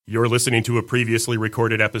You're listening to a previously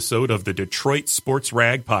recorded episode of the Detroit Sports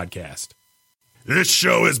Rag Podcast. This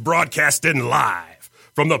show is broadcasting live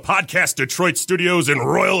from the Podcast Detroit studios in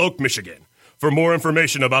Royal Oak, Michigan. For more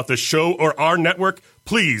information about the show or our network,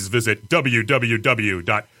 please visit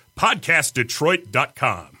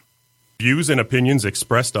www.podcastdetroit.com. Views and opinions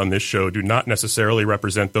expressed on this show do not necessarily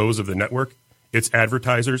represent those of the network, its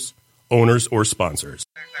advertisers, owners, or sponsors.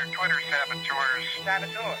 They're Twitter saboteurs.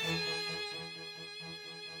 Saboteurs.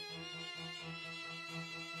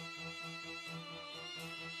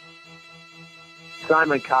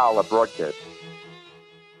 Simon Cowell, a broadcast.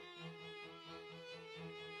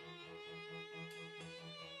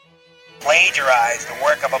 Plagiarized the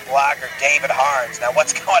work of a blogger, David Harns. Now,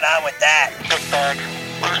 what's going on with that? Big bag.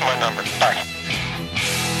 Where's my number? Bye.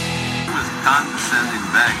 It was condescending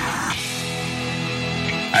baggage.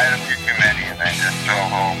 I had a few too many, and I just drove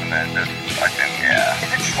home, and then just fucking, yeah.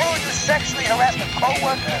 Is it true you sexually harassed a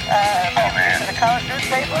co-worker man. in a college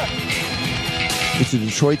newspaper? It's a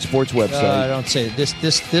Detroit sports website. Don't say it.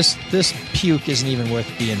 This puke isn't even worth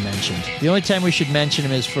being mentioned. The only time we should mention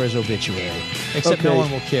him is for his obituary. Except no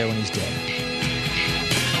one will care when he's dead.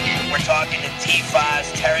 We're talking to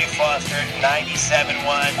T-Foz, Terry Foster, 97.1.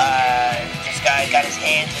 This guy got his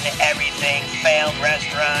hands into everything. Failed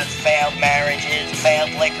restaurants, failed marriages,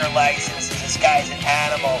 failed liquor licenses. This guy's an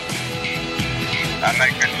animal. I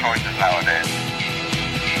make good choices nowadays.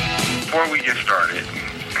 Before we get started,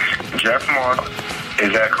 Jeff Moss,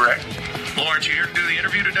 is that correct? Lawrence, you here to do the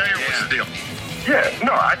interview today, or what's the deal? Yeah,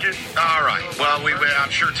 no, I just... All right. Well, I'm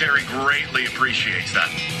sure Terry greatly appreciates that.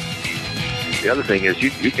 The other thing is,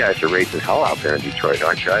 you guys are raising hell out there in Detroit,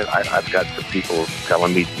 aren't you? I've got some people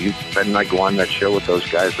telling me, you better not go on that show with those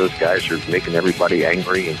guys. Those guys are making everybody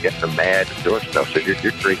angry and getting them mad and doing stuff. So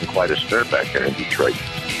you're creating quite a stir back there in Detroit.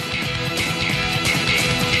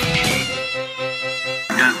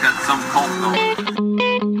 You guys got some cult going.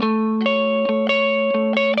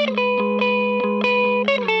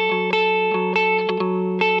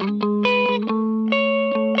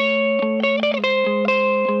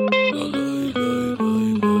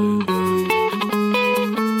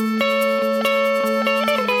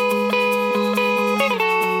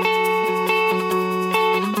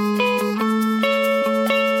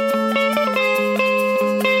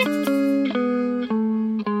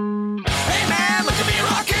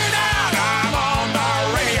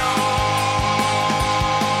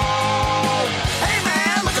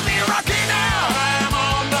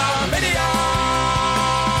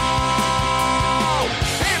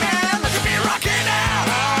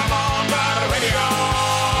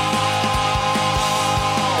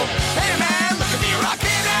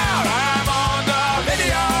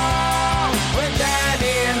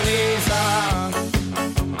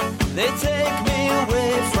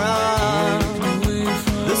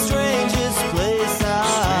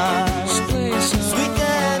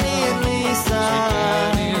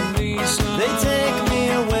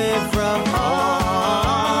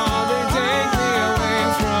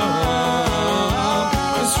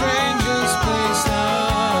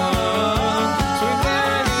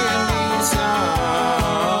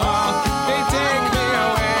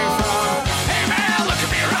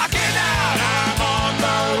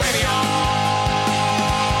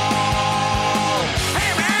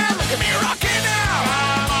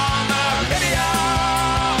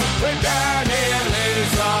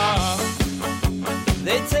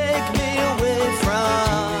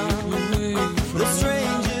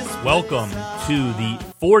 Welcome to the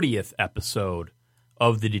 40th episode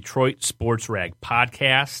of the Detroit Sports Rag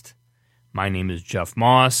Podcast. My name is Jeff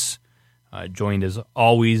Moss, joined as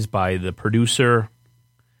always by the producer,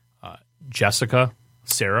 Jessica,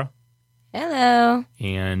 Sarah. Hello.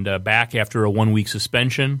 And back after a 1-week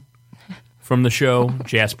suspension from the show,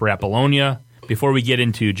 Jasper Apollonia. Before we get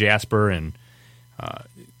into Jasper and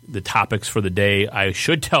the topics for the day, I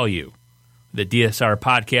should tell you the DSR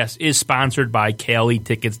podcast is sponsored by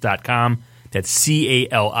CaliTickets.com. That's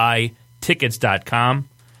C-A-L-I Tickets.com.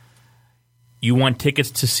 You want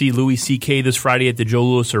tickets to see Louis C.K. this Friday at the Joe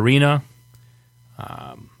Louis Arena?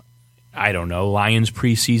 I don't know. Lions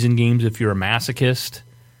preseason games if you're a masochist.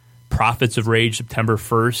 Prophets of Rage September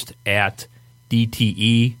 1st at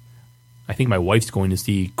DTE. I think my wife's going to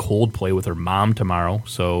see Coldplay with her mom tomorrow.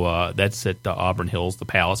 So that's at Auburn Hills, the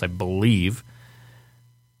Palace, I believe.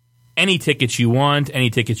 Any tickets you want, any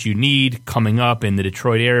tickets you need coming up in the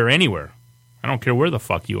Detroit area or anywhere. I don't care where the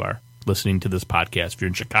fuck you are listening to this podcast. If you're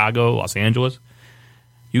in Chicago, Los Angeles,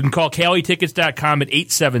 you can call CaliTickets.com at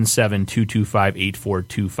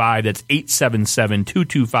 877-225-8425. That's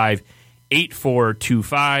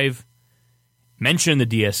 877-225-8425. mention the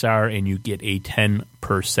DSR and you get a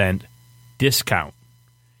 10% discount.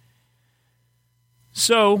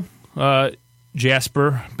 So,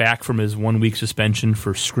 Jasper, back from his 1-week suspension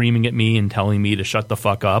for screaming at me and telling me to shut the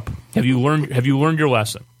fuck up. Have you learned your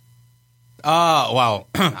lesson? Well,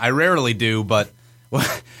 I rarely do, but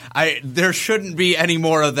there shouldn't be any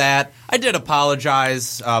more of that. I did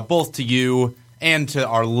apologize both to you and to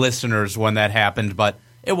our listeners when that happened, but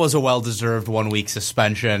it was a well-deserved 1-week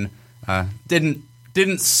suspension.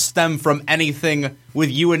 Didn't stem from anything with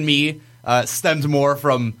you and me. Stemmed more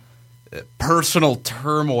from personal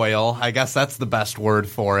turmoil. I guess that's the best word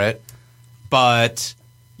for it. But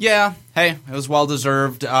yeah, hey, it was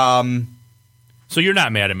well-deserved. So you're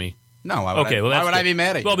not mad at me? No. Why would I be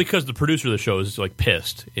mad at you? Well, because the producer of the show is like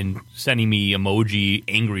pissed and sending me emoji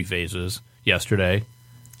angry faces yesterday.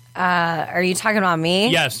 Are you talking about me?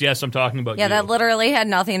 Yes, I'm talking about you. Yeah, that literally had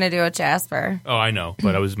nothing to do with Jasper. Oh, I know,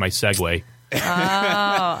 but that was my segue.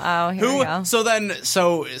 Here we go.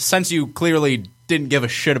 So since you clearly didn't give a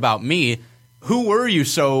shit about me, who were you?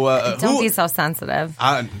 Don't be so sensitive.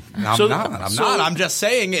 I'm not. I'm just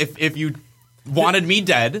saying, if you wanted me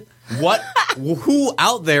dead, who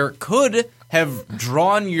out there could have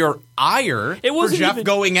drawn your ire for Jeff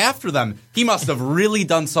going after them? He must have really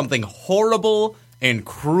done something horrible and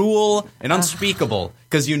cruel and unspeakable,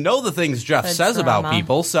 because you know the things Jeff says about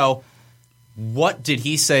people. So what did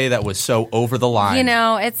he say that was so over the line? You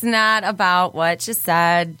know, it's not about what you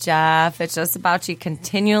said, Jeff. It's just about you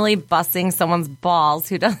continually busting someone's balls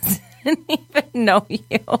who doesn't even know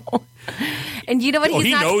you. And you know what?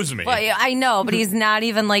 He knows me. Well, I know, but he's not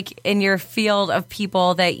even like in your field of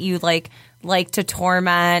people that you like to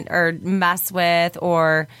torment or mess with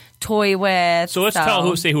or toy with. So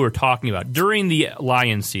let's say who we're talking about. During the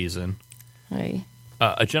Lions season,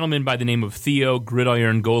 a gentleman by the name of Theo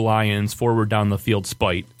Gridiron Go Lions Forward Down the Field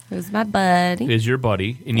Spite. Who's my buddy? Is your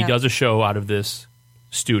buddy. And he does a show out of this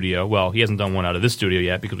studio. Well, he hasn't done one out of this studio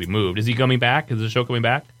yet because we moved. Is he coming back? Is the show coming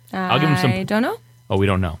back? I'll give him some. I don't know. Oh, we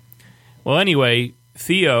don't know. Well, anyway,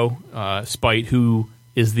 Theo Spite, who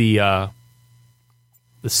is the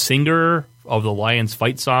singer of the Lions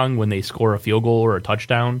fight song when they score a field goal or a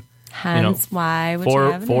touchdown. Hence why would you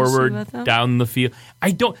have an forward issue with them? down the field.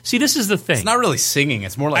 I don't see. This is the thing. It's not really singing.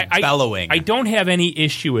 It's more like bellowing. I don't have any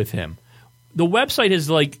issue with him. The website is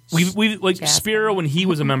like we like Spiro when he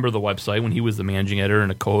was a member of the website, when he was the managing editor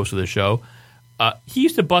and a co-host of the show. He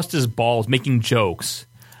used to bust his balls making jokes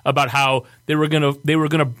about how they were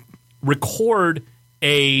gonna record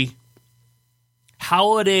a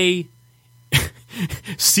holiday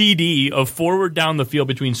CD of Forward Down the Field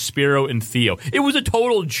between Spiro and Theo. It was a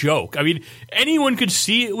total joke. I mean, anyone could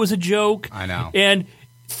see it was a joke. I know. And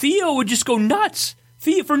Theo would just go nuts.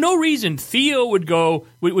 Theo, for no reason, Theo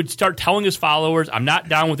would start telling his followers, I'm not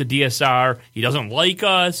down with the DSR. He doesn't like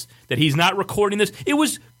us, that he's not recording this. It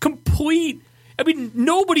was complete. I mean,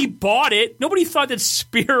 nobody bought it. Nobody thought that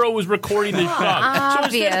Spiro was recording this show.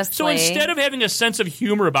 Obviously. So instead of having a sense of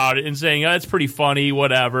humor about it and saying, that's pretty funny,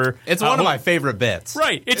 whatever. It's one of my favorite bits.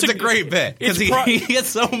 Right. It's a great bit because he gets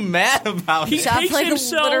so mad about it. Jeff, like,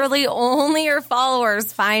 literally only your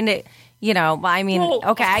followers find it. You know, I mean,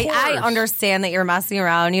 okay, I understand that you're messing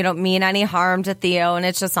around. You don't mean any harm to Theo, and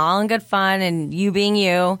it's just all in good fun and you being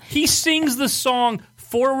you. He sings the song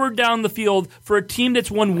Forward Down the Field for a team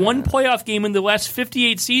that's won one playoff game in the last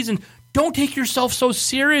 58 seasons. Don't take yourself so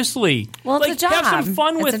seriously. Well, it's a job. Have some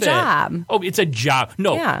fun with it. It's a job. Oh, it's a job.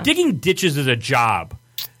 No, digging ditches is a job.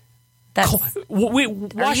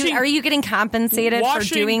 Are you getting compensated for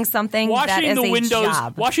doing something that is a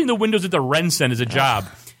job? Washing the windows at the Rensen is a job.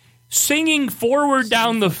 Singing Forward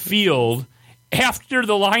Down the Field after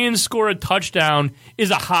the Lions score a touchdown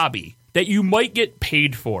is a hobby that you might get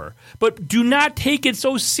paid for. But do not take it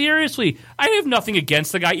so seriously. I have nothing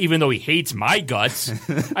against the guy, even though he hates my guts.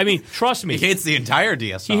 I mean, trust me. He hates the entire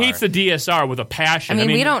DSR. He hates the DSR with a passion. I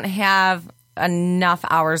mean, we don't have enough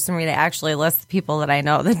hours for me to actually list the people that I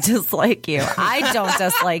know that dislike you. I don't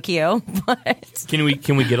dislike you, but... Can we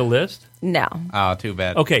get a list? No. Oh, too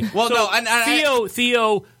bad. Okay. Well, so no.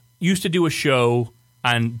 Theo used to do a show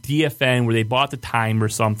on DFN where they bought the time or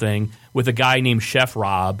something with a guy named Chef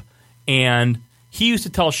Rob, and he used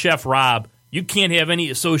to tell Chef Rob, you can't have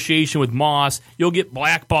any association with Moss. You'll get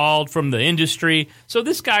blackballed from the industry. So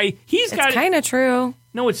this guy, it's kind of true.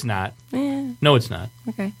 No, it's not. Yeah. No, it's not.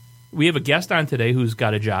 Okay. We have a guest on today who's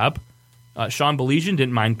got a job. Sean Belesian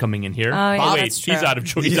didn't mind coming in here. Oh, yeah, wait, that's true.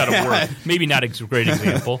 he's out of work. Maybe not a great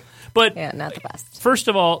example. But yeah, not the best. First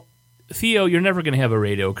of all, Theo, you're never going to have a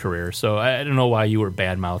radio career, so I don't know why you were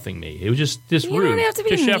bad-mouthing me. It was just you rude. You don't have to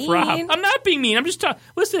be Chef mean. Rob. I'm not being mean. I'm just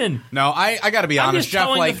listen. No, I got to be honest, Jeff.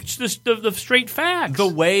 Like the straight facts. The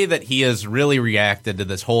way that he has really reacted to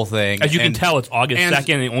this whole thing, as you can tell, it's August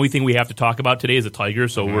 2nd. The only thing we have to talk about today is the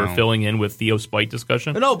Tigers, so we're filling in with Theo's spite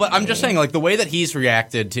discussion. No, but I'm just saying, like the way that he's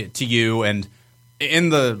reacted to you, and in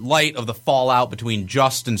the light of the fallout between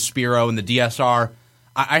Justin Spiro and the DSR,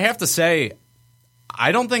 I have to say,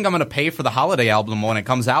 I don't think I'm going to pay for the Holiday album when it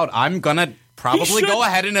comes out. I'm going to probably go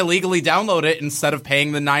ahead and illegally download it instead of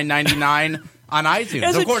paying the $9.99 on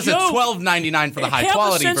iTunes. Of course, it's $12.99 for the high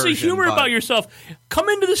quality version. Have a sense of humor about yourself. Come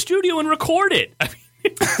into the studio and record it. I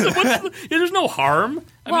mean, there's no harm.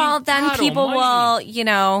 Then people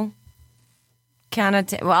will, kind of.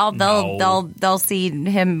 They'll see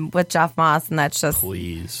him with Jeff Moss, and that's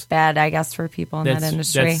just bad, I guess, for people in that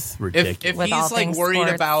industry. That's ridiculous. If he's like worried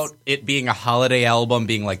about it being a holiday album,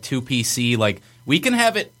 being like too PC, like we can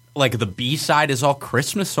have it like the B side is all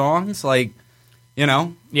Christmas songs, like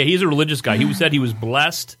Yeah, he's a religious guy. He said he was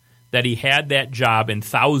blessed that he had that job, and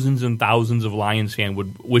thousands of Lions fans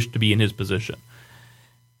would wish to be in his position.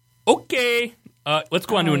 Okay. Let's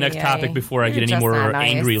go on to a next topic before I get any more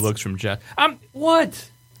angry looks from Jeff.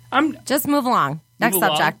 Just move along. Next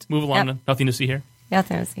subject. Move along. Yep. Nothing to see here?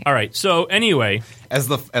 Nothing to see. All right. So anyway. As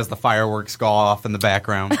the fireworks go off in the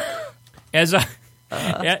background. As I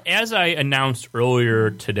announced earlier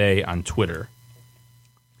today on Twitter,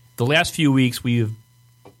 the last few weeks we've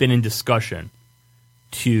been in discussion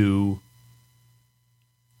to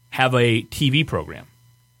have a TV program.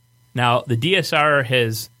 Now, the DSR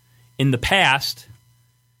has, in the past,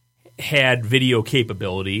 had video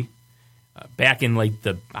capability. Back in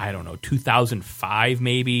 2005,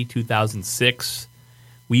 maybe 2006,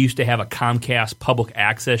 we used to have a Comcast public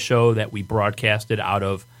access show that we broadcasted out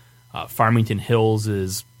of Farmington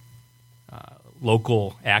Hills'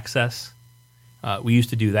 local access. We used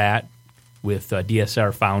to do that with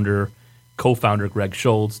DSR co-founder Greg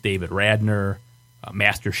Schultz, David Radner,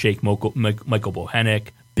 Master Sheikh Michael Bohenik,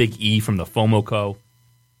 Big E from the FOMO-Co.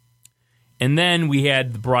 And then we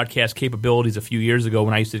had the broadcast capabilities a few years ago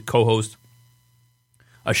when I used to co-host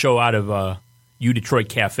a show out of U Detroit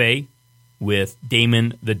Cafe with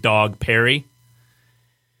Damon the Dog Perry.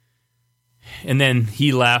 And then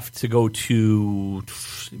he left to go to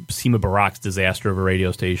Sima Barak's disaster of a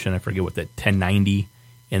radio station. I forget what that, 1090.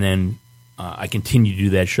 And then I continued to do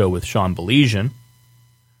that show with Sean Belizean.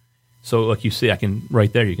 So, like you see, you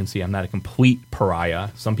can see I'm not a complete pariah.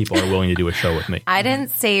 Some people are willing to do a show with me. I didn't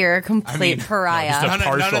say you're a complete pariah.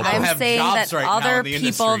 I'm saying that other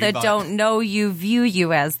people that don't know you view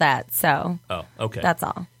you as that. So, okay. That's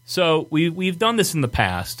all. So, we've done this in the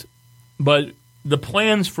past, but the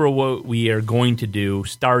plans for what we are going to do,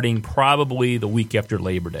 starting probably the week after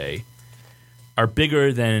Labor Day, are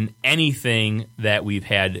bigger than anything that we've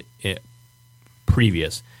had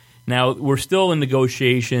previous. Now, we're still in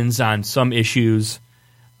negotiations on some issues.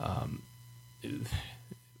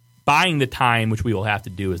 Buying the time, which we will have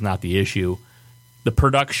to do, is not the issue. The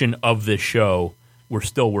production of this show, we're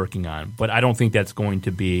still working on, but I don't think that's going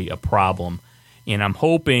to be a problem. And I'm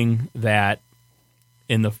hoping that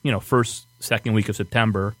in the first, second week of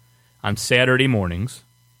September, on Saturday mornings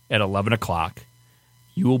at 11 o'clock,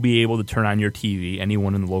 you will be able to turn on your TV,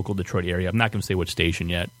 anyone in the local Detroit area. I'm not going to say which station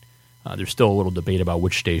yet. There's still a little debate about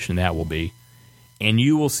which station that will be. And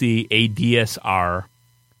you will see a DSR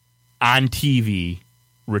on TV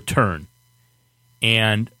return.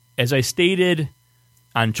 And as I stated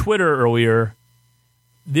on Twitter earlier,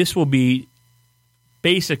 this will be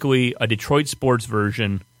basically a Detroit sports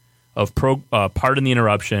version of Pardon the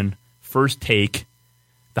Interruption, First Take,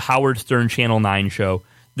 the Howard Stern Channel 9 show.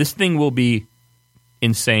 This thing will be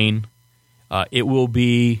insane. It will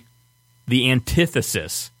be the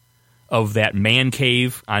antithesis of that man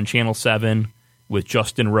cave on Channel 7 with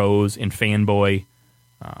Justin Rose and Fanboy,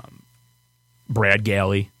 Brad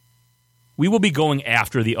Galley. We will be going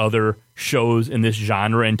after the other shows in this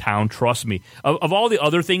genre in town, trust me. Of all the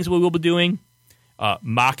other things we will be doing,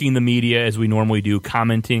 mocking the media as we normally do,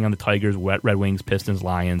 commenting on the Tigers, Red Wings, Pistons,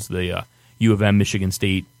 Lions, the U of M, Michigan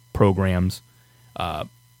State programs.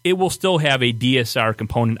 It will still have a DSR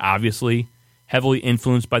component, obviously, heavily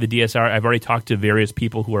influenced by the DSR. I've already talked to various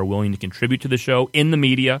people who are willing to contribute to the show in the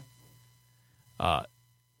media. And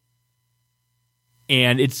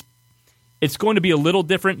it's going to be a little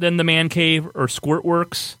different than the Man Cave or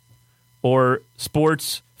Squirtworks or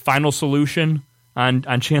Sports Final Solution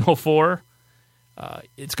on Channel 4.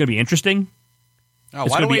 It's going to be interesting.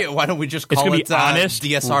 Why don't we just call it honest.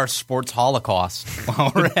 DSR Sports Holocaust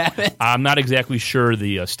while we're at it? I'm not exactly sure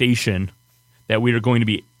the station that we are going to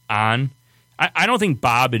be on. I don't think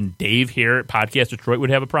Bob and Dave here at Podcast Detroit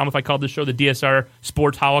would have a problem if I called this show the DSR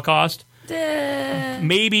Sports Holocaust.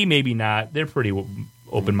 Maybe, maybe not. They're pretty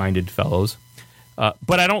open-minded fellows.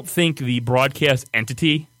 But I don't think the broadcast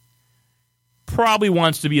entity probably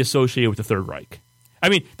wants to be associated with the Third Reich. I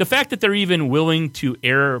mean, the fact that they're even willing to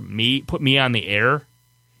put me on the air,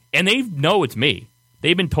 and they know it's me.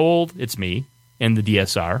 They've been told it's me and the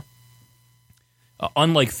DSR.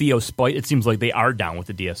 Unlike Theo Spite, it seems like they are down with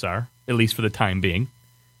the DSR, at least for the time being.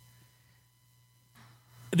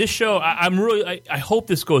 This show, I hope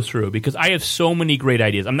this goes through because I have so many great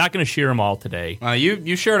ideas. I'm not going to share them all today.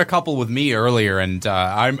 You shared a couple with me earlier, and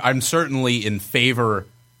I'm certainly in favor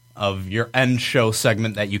of your end show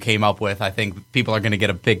segment that you came up with. I think people are going to get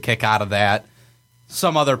a big kick out of that.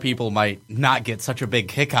 Some other people might not get such a big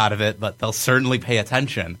kick out of it, but they'll certainly pay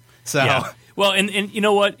attention. So, yeah. Well, and you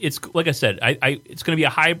know what? It's like I said, it's going to be a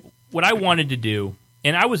high. What I wanted to do,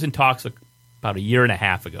 and I was in talks about a year and a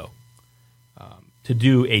half ago to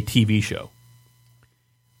do a TV show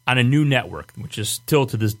on a new network, which is still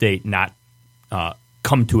to this date not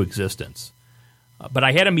come to existence. But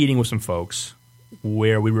I had a meeting with some folks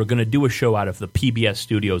where we were going to do a show out of the PBS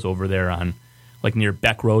studios over there on, like, near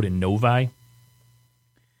Beck Road in Novi.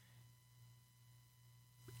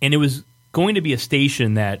 And it was going to be a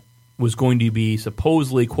station that was going to be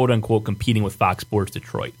supposedly, quote-unquote, competing with Fox Sports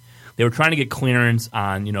Detroit. They were trying to get clearance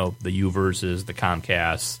on, the U-verses, the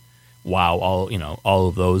Comcast, WOW, all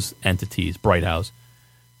of those entities, Bright House,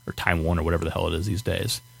 or Time Warner, whatever the hell it is these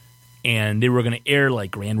days. And they were going to air, like,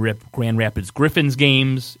 Grand Rapids Griffins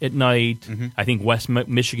games at night. Mm-hmm. I think West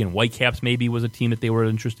Michigan Whitecaps maybe was a team that they were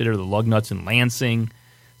interested in, or the Lugnuts in Lansing.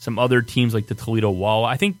 Some other teams like the Toledo Wawa.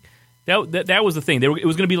 I think that was the thing. It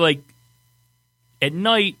was going to be like, at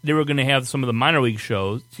night, they were going to have some of the minor league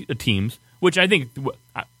teams, which I think,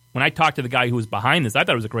 when I talked to the guy who was behind this, I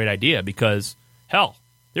thought it was a great idea because, hell,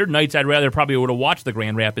 there are nights I'd rather probably would have watched the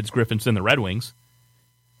Grand Rapids Griffins than the Red Wings.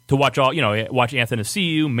 To watch watch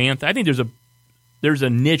Athanasiu, Mantha. I think there's a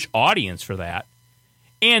niche audience for that.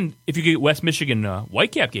 And if you get West Michigan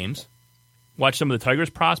Whitecap games, watch some of the Tigers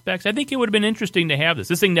prospects, I think it would have been interesting to have this.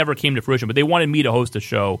 This thing never came to fruition, but they wanted me to host a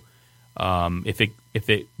show. If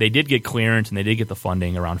they did get clearance and they did get the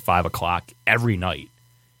funding around 5 o'clock every night.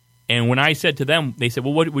 And when I said to them, they said,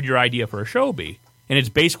 well, what would your idea for a show be? And it's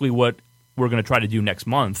basically what we're going to try to do next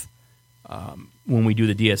month when we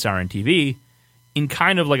do the DSR and TV, in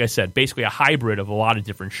kind of, like I said, basically a hybrid of a lot of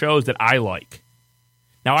different shows that I like.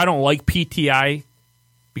 Now, I don't like PTI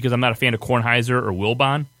because I'm not a fan of Kornheiser or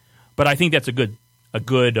Wilbon, but I think that's a good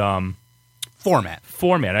format.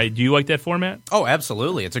 Do you like that format? Oh,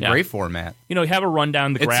 absolutely. It's a great format. Have a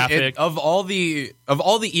rundown, the graphic. Of all the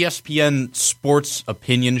ESPN sports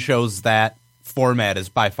opinion shows, that format is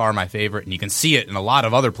by far my favorite, and you can see it in a lot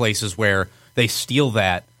of other places where they steal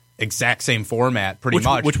that exact same format pretty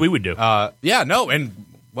much. Which we would do. And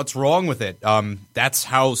what's wrong with it? That's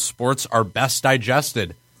how sports are best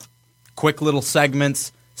digested. Quick little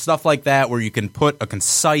segments, stuff like that, where you can put a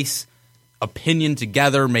concise opinion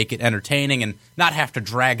together, make it entertaining, and not have to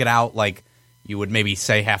drag it out like you would maybe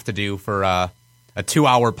have to do for a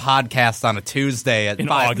 2-hour podcast on a Tuesday at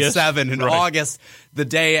 5 to 7 in August, the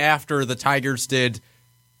day after the Tigers did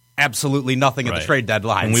absolutely nothing at the trade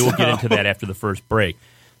deadline. And we will get into that after the first break.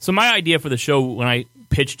 So my idea for the show, when I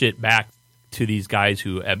pitched it back to these guys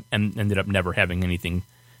who ended up never having anything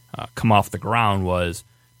come off the ground, was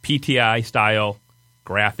PTI style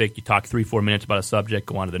graphic. You talk 3-4 minutes about a subject,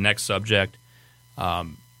 go on to the next subject. I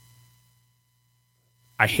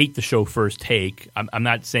hate the show First Take. I'm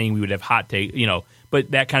not saying we would have hot take, but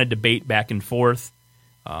that kind of debate back and forth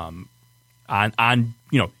on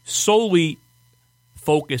solely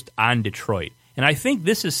focused on Detroit. And I think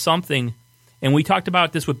this is something, and we talked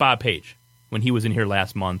about this with Bob Page when he was in here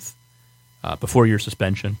last month before your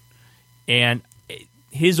suspension, and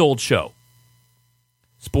his old show,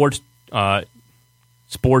 Sports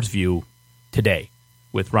View Today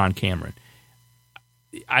with Ron Cameron.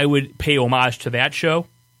 I would pay homage to that show.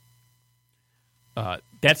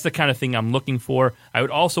 That's the kind of thing I'm looking for. I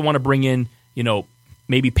would also want to bring in,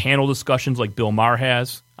 maybe panel discussions like Bill Maher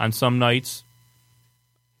has on some nights.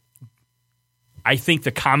 I think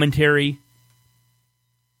the commentary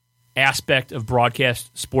aspect of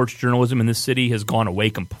broadcast sports journalism in this city has gone away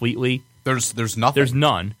completely. There's nothing. There's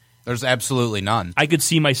none. There's absolutely none. I could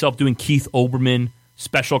see myself doing Keith Olbermann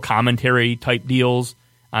special commentary type deals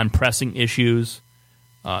on pressing issues,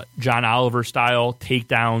 John Oliver style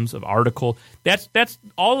takedowns of article. That's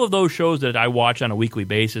all of those shows that I watch on a weekly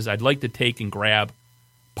basis. I'd like to take and grab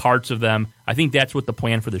parts of them. I think that's what the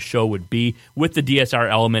plan for the show would be, with the DSR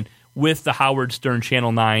element, with the Howard Stern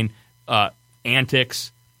Channel 9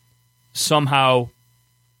 antics somehow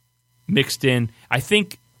mixed in. I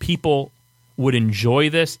think people would enjoy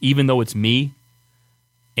this, even though it's me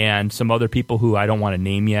and some other people who I don't want to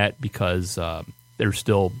name yet because they're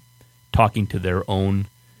still talking to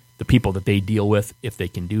the people that they deal with if they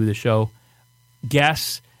can do the show.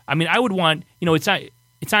 Guess. I mean, I would want, it's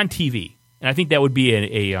on TV, and I think that would be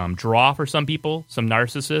a draw for some people, some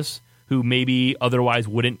narcissists who maybe otherwise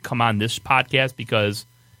wouldn't come on this podcast because,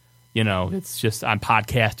 it's just on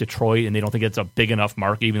Podcast Detroit, and they don't think it's a big enough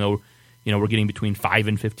market, even though, we're getting between 5,000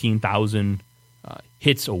 and 15,000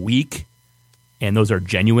 hits a week, and those are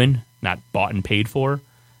genuine, not bought and paid for.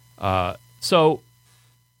 So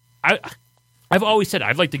I've always said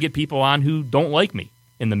I'd like to get people on who don't like me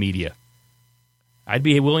in the media. I'd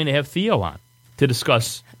be willing to have Theo on to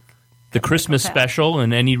discuss the Christmas special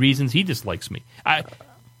and any reasons he dislikes me. I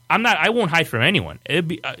won't hide from anyone.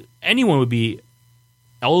 Anyone would be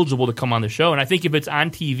eligible to come on the show, and I think if it's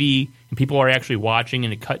on TV and people are actually watching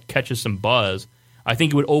and it catches some buzz, I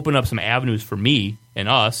think it would open up some avenues for me and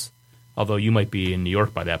us. Although you might be in New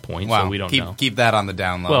York by that point, so we don't know. Keep that on the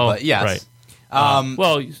down low. Well, but yes.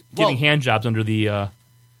 Right. Giving hand jobs under the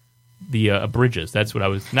bridges. That's what I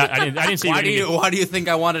was. Not. I didn't say. Why do you think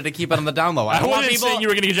I wanted to keep it on the down low? I wasn't saying you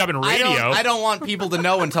were going to get a job in radio. I don't want people to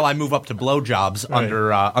know until I move up to blowjobs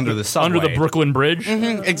under the subway, under the Brooklyn Bridge.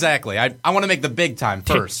 Mm-hmm, exactly. I want to make the big time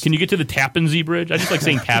first. Can you get to the Tappan Zee Bridge? I just like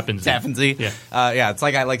saying Tappan Zee. Tappan Zee. Yeah. It's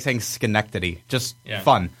like I like saying Schenectady. Just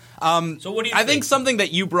fun. So what do you I think something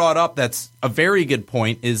that you brought up that's a very good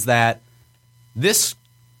point is that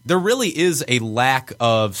there really is a lack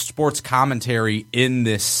of sports commentary in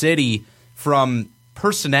this city from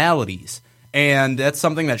personalities. And that's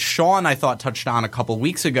something that Sean, I thought, touched on a couple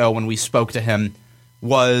weeks ago when we spoke to him,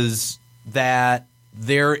 was that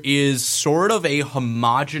there is sort of a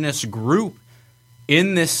homogenous group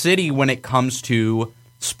in this city when it comes to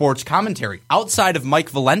sports commentary. Outside of Mike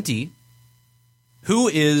Valenti, who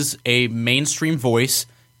is a mainstream voice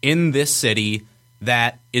in this city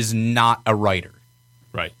that is not a writer.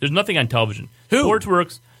 Right. There's nothing on television. Who?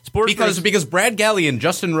 Sportsworks. Because Brad Galley and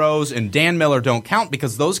Justin Rose and Dan Miller don't count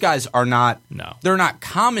because those guys are not. No. They're not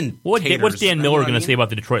commentators. What's Dan Miller going to say about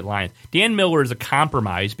the Detroit Lions? Dan Miller is a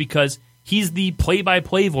compromise because he's the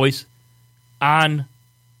play-by-play voice of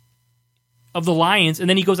the Lions, and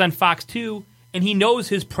then he goes on Fox 2, and he knows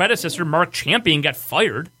his predecessor, Mark Champion, got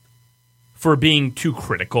fired for being too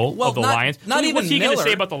critical of the Lions. What's he going to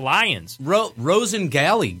say about the Lions? Rose and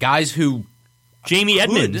Galley, guys who... Jamie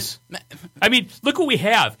Edmonds. I mean, look what we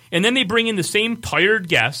have. And then they bring in the same tired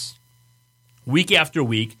guests week after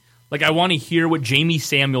week. Like, I want to hear what Jamie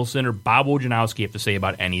Samuelson or Bob Wojnarowski have to say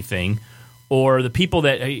about anything. Or the people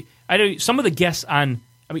that... I know some of the guests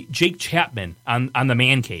Jake Chapman on the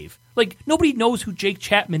Man Cave. Like, nobody knows who Jake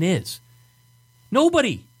Chapman is.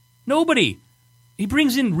 Nobody. He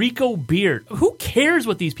brings in Rico Beard. Who cares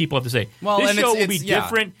what these people have to say? Well, this show will be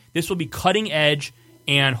different. This will be cutting edge.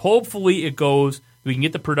 And hopefully we can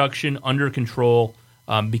get the production under control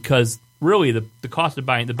because really the cost of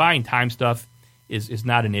buying time stuff is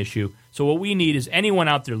not an issue. So what we need is anyone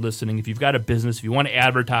out there listening, if you've got a business, if you want to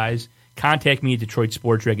advertise, contact me at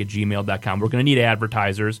DetroitSportsReg@gmail.com. We're going to need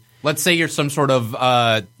advertisers. Let's say you're some sort of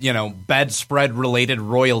bedspread related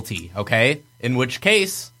royalty, okay? In which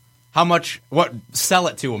case, how much? What? Sell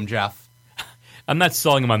it to them, Jeff. I'm not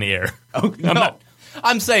selling them on the air. Oh, no.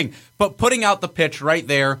 I'm saying, but putting out the pitch right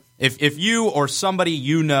there, if you or somebody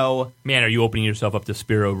you know... Man, are you opening yourself up to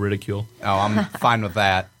Spiro ridicule? Oh, I'm fine with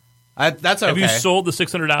that. That's okay. Have you sold the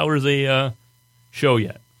 $600 a show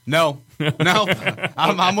yet? No.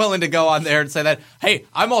 I'm willing to go on there and say that. Hey,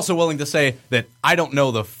 I'm also willing to say that I don't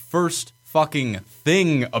know the first fucking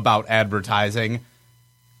thing about advertising.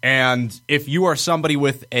 And if you are somebody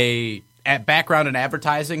with a background in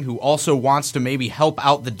advertising who also wants to maybe help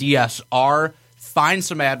out the DSR... find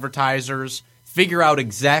some advertisers, figure out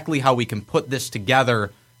exactly how we can put this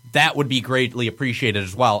together, that would be greatly appreciated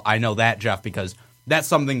as well. I know that, Jeff, because that's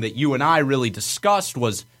something that you and I really discussed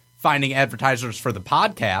was finding advertisers for the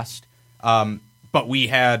podcast, but we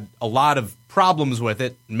had a lot of problems with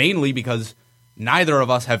it, mainly because neither of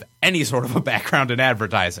us have any sort of a background in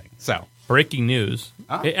advertising. So, breaking news.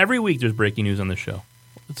 Every week there's breaking news on the show.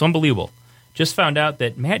 It's unbelievable. Just found out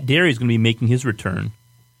that Matt Derry is going to be making his return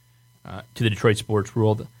to the Detroit sports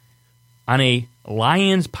world on a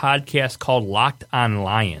Lions podcast called Locked on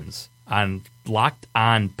Lions on Locked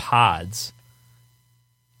on Pods.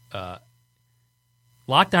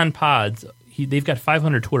 Locked on Pods, They've got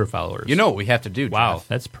 500 Twitter followers. You know what we have to do, Jeff? Wow,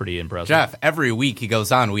 that's pretty impressive. Jeff, every week he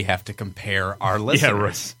goes on, we have to compare our listeners. Yeah,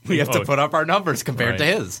 right. We have to put up our numbers compared to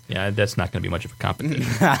his. Yeah, that's not going to be much of a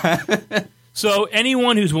competition. So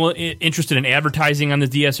anyone who's interested in advertising on the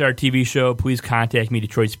DSR TV show, please contact me,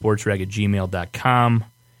 DetroitSportsRag@gmail.com.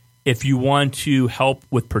 If you want to help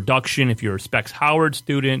with production, if you're a Specs Howard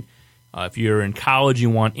student, if you're in college, you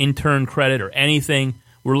want intern credit or anything,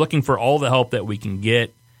 we're looking for all the help that we can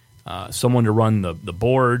get. Someone to run the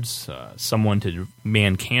boards, someone to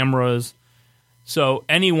man cameras. So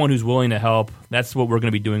anyone who's willing to help, that's what we're going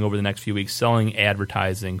to be doing over the next few weeks, selling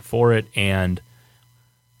advertising for it and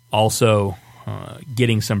also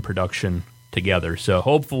getting some production together. So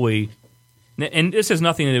hopefully, and this has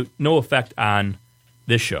no effect on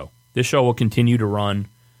this show. This show will continue to run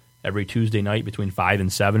every Tuesday night between 5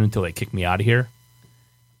 and 7 until they kick me out of here.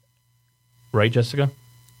 Right, Jessica?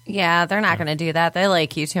 Yeah, they're not going to do that. They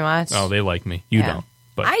like you too much. Oh, they like me. You don't.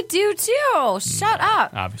 But I do too. Shut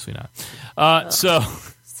up. Obviously not.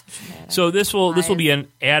 So this will be an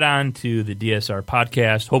add-on to the DSR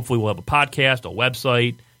podcast. Hopefully we'll have a podcast, a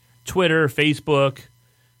website, Twitter, Facebook,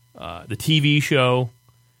 the TV show,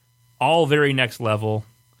 all very next level.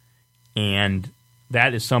 And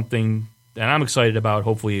that is something that I'm excited about.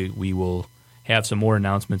 Hopefully we will have some more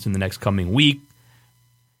announcements in the next coming week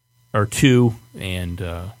or two, and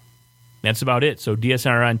that's about it. So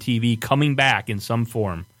DSR on TV coming back in some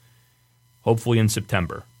form, hopefully in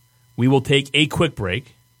September. We will take a quick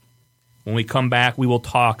break. When we come back, we will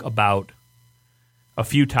talk about a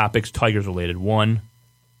few topics Tigers related. One,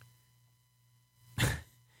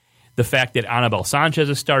 the fact that Anibal Sanchez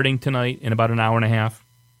is starting tonight in about an hour and a half.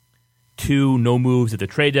 2, no moves at the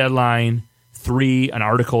trade deadline. 3, an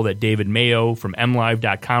article that David Mayo from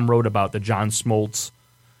MLive.com wrote about the John Smoltz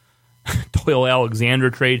Doyle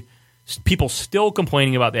Alexander trade. People still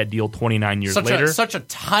complaining about that deal 29 years later. Such a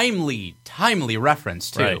timely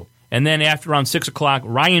reference, too. Right. And then after around 6 o'clock,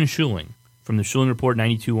 Ryan Schuling from the Schuling Report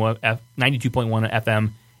 92.1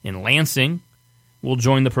 FM in Lansing will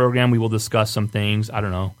join the program. We will discuss some things. I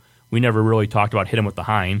don't know. We never really talked about Hit 'em with the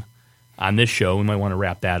Hind on this show. We might want to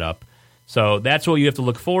wrap that up. So that's what you have to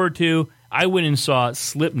look forward to. I went and saw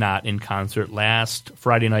Slipknot in concert last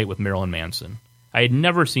Friday night with Marilyn Manson. I had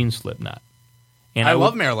never seen Slipknot. And I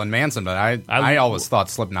love Marilyn Manson, but I always thought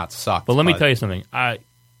Slipknot sucked. But let me tell you something.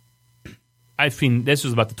 I've seen, this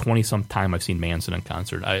is about the 20-some time I've seen Manson in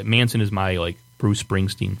concert. Manson is my, like, Bruce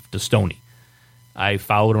Springsteen to Stoney. I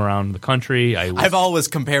followed him around the country. I've always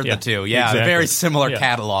compared the two. Yeah, exactly. Very similar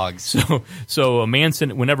catalogs. So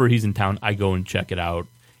Manson, whenever he's in town, I go and check it out.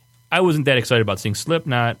 I wasn't that excited about seeing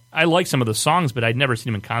Slipknot. I like some of the songs, but I'd never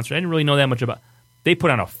seen them in concert. I didn't really know that much about. They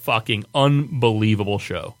put on a fucking unbelievable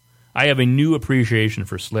show. I have a new appreciation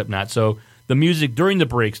for Slipknot. So the music during the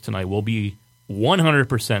breaks tonight will be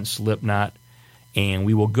 100% Slipknot, and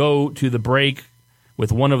we will go to the break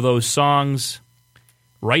with one of those songs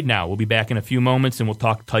right now. We'll be back in a few moments, and we'll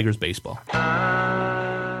talk Tigers baseball.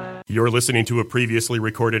 You're listening to a previously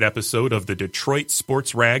recorded episode of the Detroit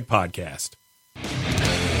Sports Rag Podcast.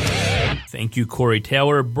 Thank you, Corey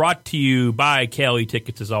Taylor. Brought to you by Cali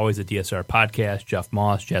Tickets, as always, at DSR Podcast. Jeff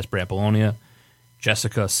Moss, Jasper Apollonia,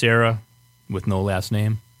 Jessica Sarah, with no last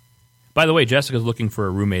name. By the way, Jessica's looking for a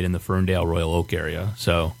roommate in the Ferndale, Royal Oak area.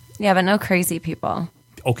 So yeah, but no crazy people.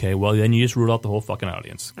 Okay, well, then you just ruled out the whole fucking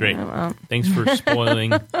audience. Great. Thanks for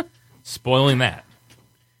spoiling that. I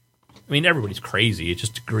mean, everybody's crazy. It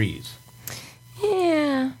just degrees.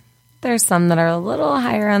 Yeah. There's some that are a little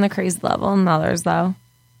higher on the crazy level than others, though.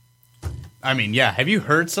 I mean, yeah. Have you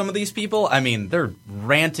heard some of these people? I mean, they're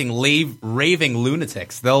ranting, raving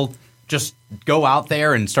lunatics. They'll just go out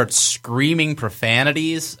there and start screaming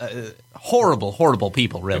profanities. Horrible, horrible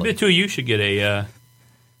people, really. Maybe the two of you should get a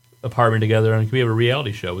apartment together and we have a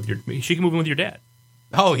reality show with she can move in with your dad.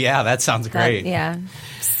 Oh, yeah. That sounds great. Yeah.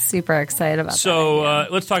 Super excited about that. So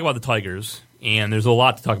let's talk about the Tigers. And there's a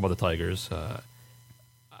lot to talk about the Tigers.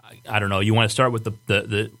 I don't know. You want to start with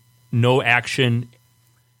the no action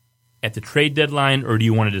at the trade deadline, or do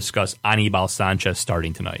you want to discuss Anibal Sanchez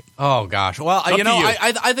starting tonight? Oh, gosh. Well,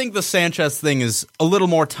 I think the Sanchez thing is a little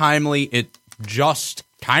more timely. It just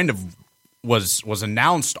kind of was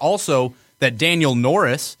announced also that Daniel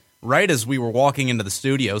Norris, right as we were walking into the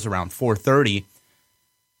studios around 4:30,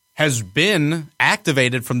 has been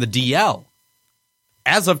activated from the DL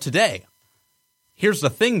as of today. Here's the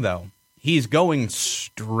thing, though. He's going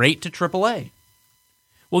straight to AAA.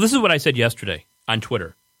 Well, this is what I said yesterday on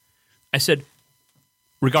Twitter. I said,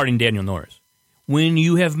 regarding Daniel Norris, when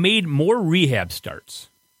you have made more rehab starts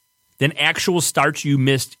than actual starts you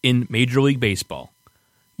missed in Major League Baseball,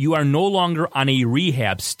 you are no longer on a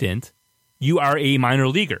rehab stint. you are a minor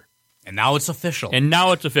leaguer. And now it's official.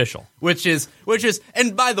 Which is,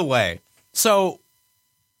 and by the way, so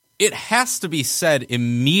it has to be said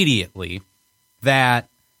immediately that.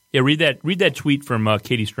 Yeah, read that tweet from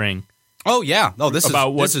Katie Strang. Oh yeah, this is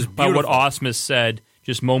about what beautiful. Ausmus said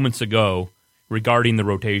just moments ago regarding the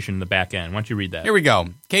rotation in the back end. Why don't you read that? Here we go.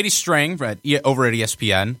 Katie Strang over at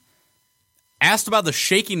ESPN asked about the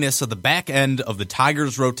shakiness of the back end of the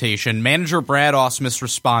Tigers rotation. Manager Brad Ausmus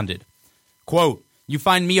responded, quote, "You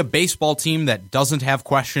find me a baseball team that doesn't have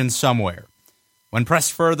questions somewhere." When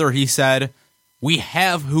pressed further, he said, "We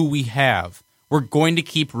have who we have. We're going to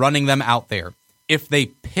keep running them out there. If they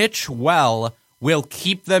pitch well, we'll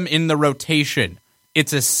keep them in the rotation.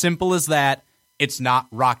 It's as simple as that. It's not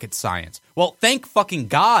rocket science." Well, thank fucking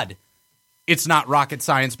God it's not rocket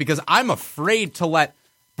science, because I'm afraid to let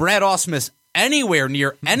Brad Ausmus anywhere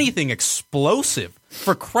near anything explosive.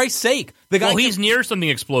 For Christ's sake. The guy he's near something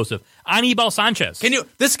explosive. Anibal Sanchez.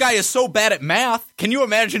 This guy is so bad at math. Can you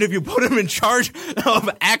imagine if you put him in charge of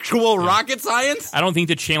actual rocket science? I don't think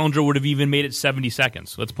the Challenger would have even made it 70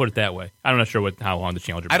 seconds. Let's put it that way. I'm not sure how long the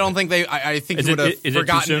Challenger. I don't think they. I think it would have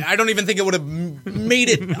forgotten. I don't even think it would have made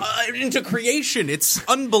it into creation. It's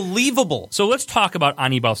unbelievable. So let's talk about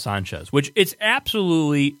Anibal Sanchez, which it's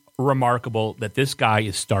absolutely remarkable that this guy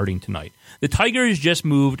is starting tonight. The Tigers just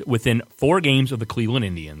moved within 4 games of the Cleveland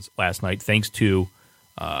Indians last night, thanks to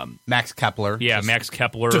Max Kepler. Yeah, Max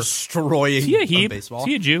Kepler destroying baseball. Is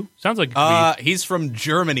he a Jew? Sounds like he's from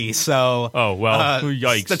Germany, so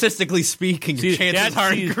yikes. Statistically speaking, chances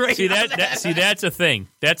aren't great. That's a thing.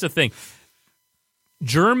 That's a thing.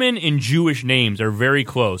 German and Jewish names are very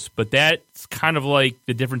close, but that's kind of like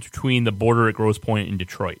the difference between the border at Grosse Pointe and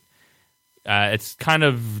Detroit. It's kind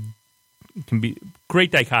of can be great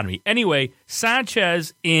dichotomy. Anyway,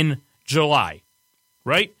 Sanchez in July,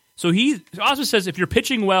 right? So he also says if you're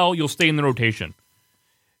pitching well, you'll stay in the rotation.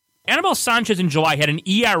 Anibal Sanchez in July had an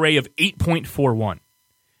ERA of 8.41,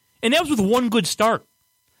 and that was with one good start.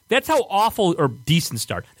 That's how awful, or decent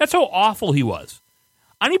start. That's how awful he was.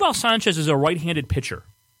 Anibal Sanchez is a right-handed pitcher,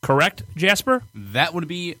 correct, Jasper? That would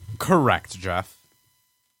be correct, Jeff.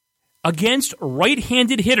 Against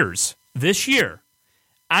right-handed hitters this year,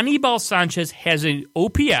 Anibal Sanchez has an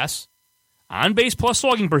OPS, on-base plus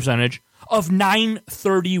slugging percentage, of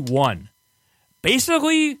 .931.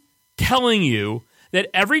 Basically telling you that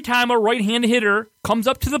every time a right-handed hitter comes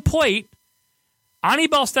up to the plate,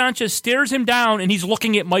 Anibal Sanchez stares him down and he's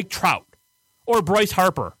looking at Mike Trout or Bryce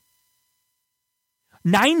Harper.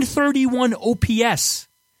 .931 OPS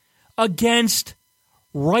against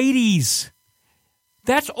righties.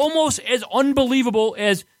 That's almost as unbelievable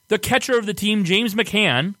as the catcher of the team, James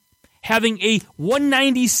McCann, having a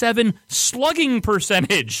 197 slugging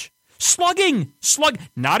percentage. Slugging.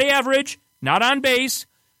 Not average, not on base.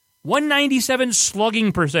 197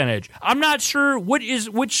 slugging percentage. I'm not sure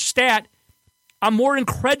which stat I'm more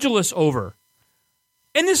incredulous over.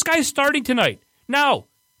 And this guy's starting tonight. Now,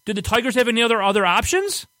 did the Tigers have any other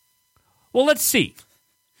options? Well, let's see.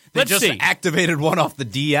 They just activated one off the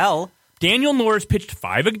DL. Daniel Norris pitched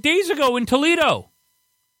 5 days ago in Toledo.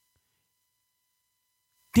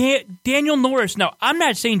 Daniel Norris. Now, I'm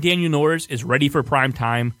not saying Daniel Norris is ready for prime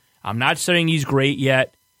time. I'm not saying he's great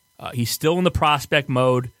yet. He's still in the prospect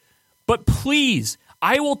mode. But please,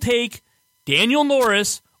 I will take Daniel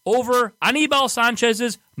Norris over Anibal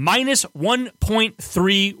Sanchez's minus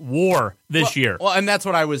 1.3 WAR this year. Well, and that's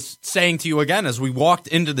what I was saying to you again as we walked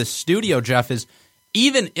into the studio, Jeff, is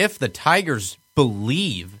even if the Tigers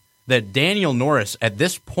believe that Daniel Norris at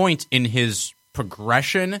this point in his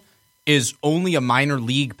progression is only a minor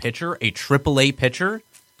league pitcher, a AAA pitcher,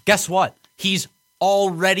 guess what? He's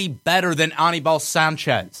already better than Anibal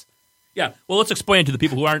Sanchez. Yeah, well, let's explain to the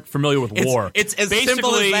people who aren't familiar with WAR. It's as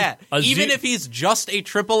simple as that. Even if he's just a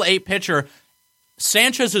AAA pitcher,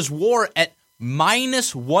 Sanchez's WAR at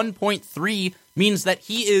minus 1.3 means that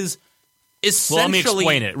he is essentially... Well, let me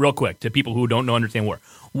explain it real quick to people who don't understand WAR.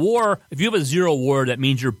 WAR, if you have a 0 WAR, that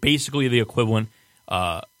means you're basically the equivalent.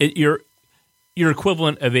 You're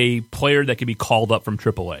equivalent of a player that can be called up from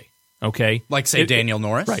AAA. Okay, like say Daniel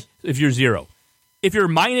Norris, right? If you're 0, if you're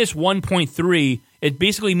minus 1.3, it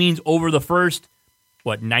basically means over the first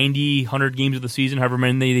 90, 100 games of the season, however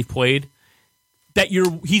many they've played, that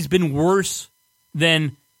he's been worse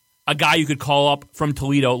than a guy you could call up from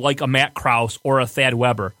Toledo, like a Matt Krause or a Thad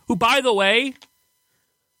Weber, who, by the way,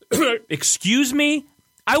 excuse me,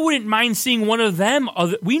 I wouldn't mind seeing one of them.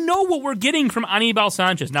 We know what we're getting from Anibal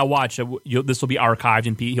Sanchez. Now watch, this will be archived,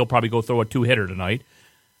 and he'll probably go throw a 2-hitter tonight.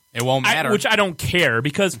 It won't matter. Which I don't care,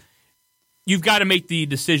 because you've got to make the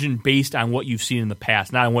decision based on what you've seen in the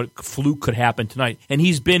past, not on what fluke could happen tonight. And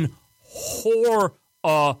he's been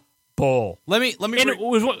horrible. Let me.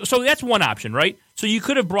 So that's one option, right? So you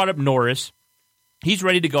could have brought up Norris. He's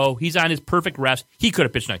ready to go. He's on his perfect rest. He could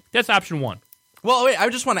have pitched tonight. That's option one. Well, wait, I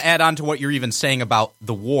just want to add on to what you're even saying about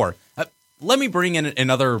the WAR. Let me bring in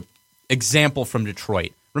another example from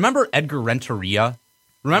Detroit. Remember Edgar Renteria?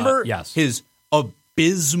 Remember yes. his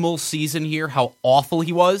abysmal season here, how awful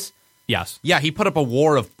he was? Yes. Yeah, he put up a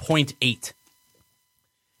WAR of .8.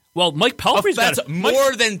 Well, Mike Pelfrey's got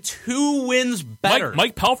more than 2 wins better.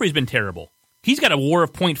 Mike Pelfrey's been terrible. He's got a WAR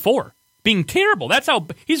of .4, being terrible. That's how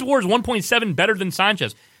his WAR is 1.7 better than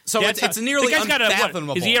Sanchez. So it's nearly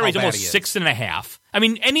unfathomable. His ERA is almost 6.5. I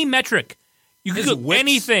mean, any metric you could do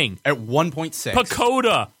anything at 1.6.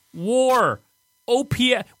 PECOTA, WAR,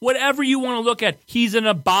 OPS, whatever you want to look at, he's an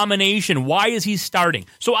abomination. Why is he starting?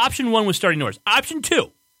 So option one was starting Norris. Option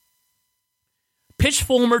two, pitch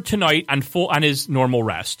Fulmer tonight on his normal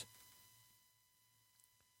rest.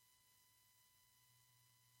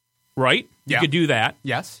 Right? You could do that.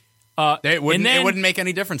 Yes. It wouldn't make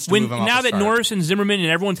any difference to move him now off the that start. Norris and Zimmerman and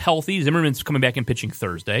everyone's healthy, Zimmerman's coming back and pitching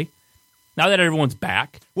Thursday. Now that everyone's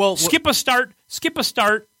back, skip a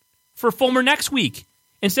start for Fulmer next week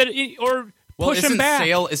instead push him back.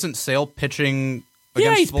 Isn't Sale pitching?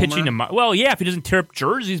 Yeah, he's Fulmer? pitching tomorrow. Well, yeah, if he doesn't tear up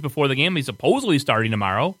jerseys before the game, he's supposedly starting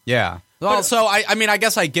tomorrow. Yeah. Well, so I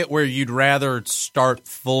guess I get where you'd rather start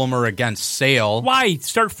Fulmer against Sale. Why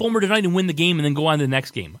start Fulmer tonight and win the game and then go on to the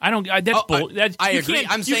next game? I don't. I agree.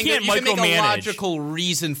 I'm saying you can make a logical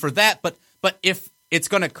reason for that, but if it's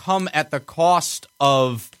going to come at the cost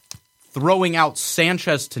of throwing out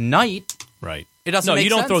Sanchez tonight, right? It doesn't. Make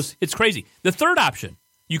you don't sense. throw. It's crazy. The third option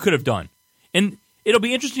you could have done, and it'll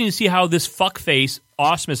be interesting to see how this fuckface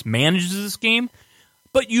Ausmus manages this game.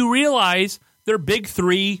 But you realize their big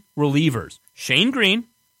three relievers, Shane Green,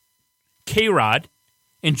 K-Rod,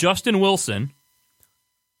 and Justin Wilson,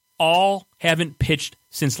 all haven't pitched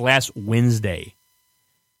since last Wednesday.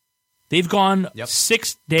 They've gone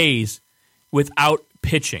 6 days without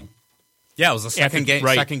pitching. Yeah, it was the second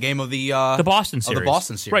game of the Boston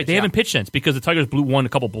series. Right, they haven't pitched since because the Tigers won a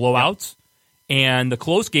couple blowouts, and the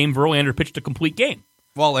close game, Verlander pitched a complete game.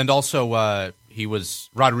 Well, and also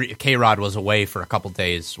K-Rod was away for a couple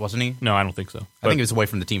days, wasn't he? No, I don't think so. I think he was away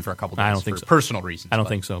from the team for a couple days. I don't think so. Personal reasons. I don't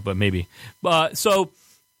think so, but maybe. So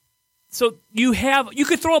you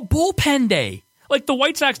could throw a bullpen day like the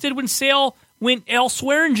White Sox did when Sale went Al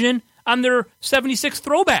Swearingen on their 76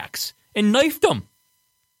 throwbacks and knifed them.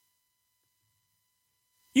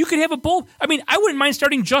 You could have I wouldn't mind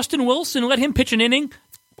starting Justin Wilson, let him pitch an inning,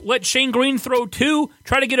 let Shane Green throw 2,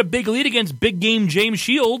 try to get a big lead against big game James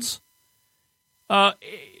Shields, and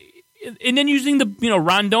then using the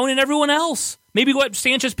Rondon and everyone else. Maybe let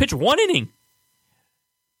Sanchez pitch 1 inning.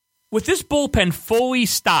 With this bullpen fully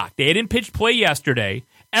stocked, they didn't pitch play yesterday.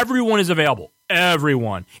 Everyone is available.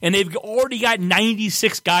 Everyone. And they've already got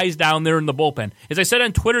 96 guys down there in the bullpen. As I said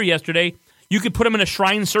on Twitter yesterday, you could put them in a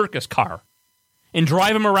Shrine Circus car and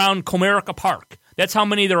drive them around Comerica Park. That's how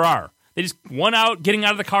many there are. They just one out, getting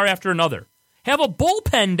out of the car after another. Have a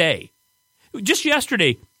bullpen day. Just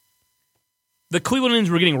yesterday, the Cleveland Indians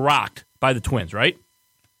were getting rocked by the Twins, right?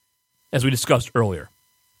 As we discussed earlier,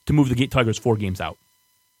 to move the Tigers 4 games out.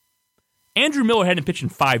 Andrew Miller hadn't pitched in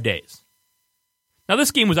 5 days. Now,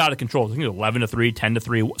 this game was out of control. I think it was 11-3,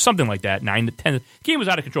 10-3, something like that, 9-10. The game was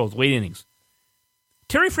out of control. It was late innings.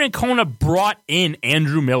 Terry Francona brought in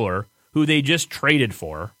Andrew Miller, who they just traded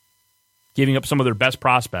for, giving up some of their best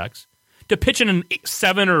prospects, to pitch in a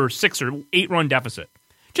 7 or 6 or 8 run deficit,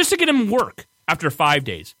 just to get him work after 5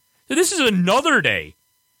 days. So this is another day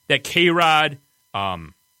that K-Rod,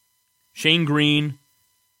 Shane Green,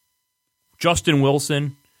 Justin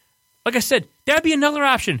Wilson, like I said, that'd be another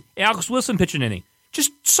option. Alex Wilson pitch an inning.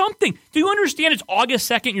 Just something. Do you understand it's August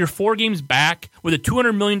 2nd, you're 4 games back with a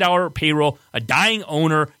 $200 million payroll, a dying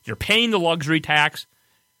owner, you're paying the luxury tax.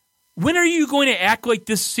 When are you going to act like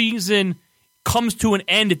this season comes to an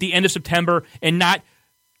end at the end of September and not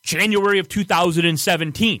January of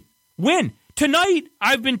 2017? When? Tonight,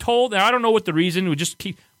 I've been told, and I don't know what the reason,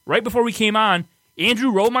 right before we came on,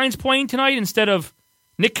 Andrew Romine's playing tonight instead of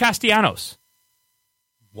Nick Castellanos.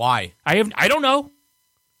 Why? I don't know.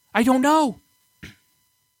 I don't know.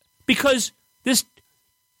 Because this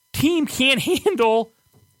team can't handle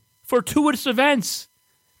fortuitous events.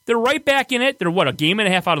 They're right back in it. They're, a game and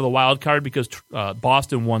a half out of the wild card because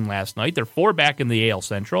Boston won last night. They're 4 back in the AL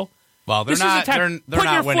Central. Well, they're not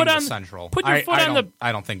winning the Central.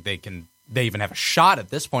 I don't think they even have a shot at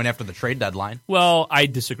this point after the trade deadline. Well, I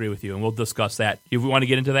disagree with you, and we'll discuss that. If we want to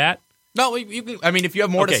get into that, No, you can, I mean, if you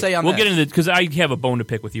have more to say on we'll this. get into it because I have a bone to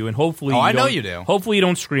pick with you, and hopefully, I know you do. Hopefully, you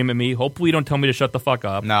don't scream at me. Hopefully, you don't tell me to shut the fuck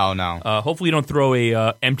up. No. Hopefully, you don't throw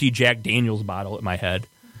a empty Jack Daniels bottle at my head.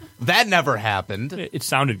 That never happened. It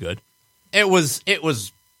sounded good. It was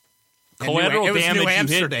collateral damage. New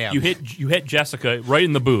Amsterdam. You hit Jessica right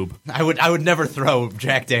in the boob. I would never throw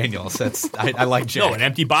Jack Daniels. I like Jack. No, an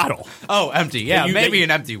empty bottle. Oh, empty. Yeah, maybe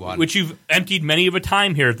an empty one, which you've emptied many of a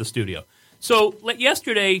time here at the studio. So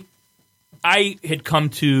yesterday, I had come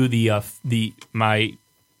to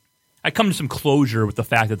I come to some closure with the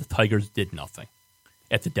fact that the Tigers did nothing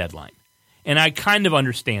at the deadline, and I kind of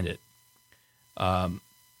understand it. And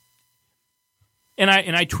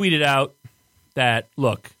I tweeted out that,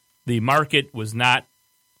 look, the market was not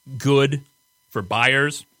good for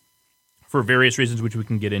buyers for various reasons, which we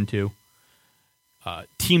can get into.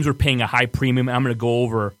 Teams were paying a high premium. I'm going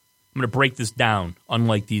to break this down,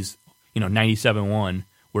 unlike these, 97-1,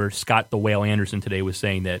 where Scott the Whale Anderson today was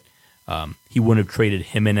saying that he wouldn't have traded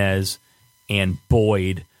Jimenez and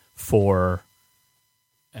Boyd for,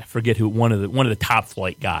 I forget who, one of the top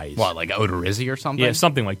flight guys. What, like Odorizzi or something? Yeah,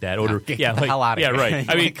 something like that. Get the hell out of here. Yeah, right.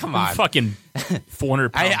 I mean, come on, fucking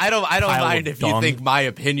 400 pounds. I don't mind if you think my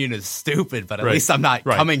opinion is stupid, but at least I'm not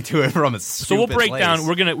coming to it from a stupid So we'll break place. down.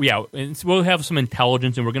 We'll have some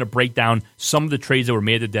intelligence, and we're gonna break down some of the trades that were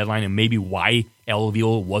made at the deadline, and maybe why El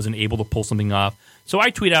Avila wasn't able to pull something off. So I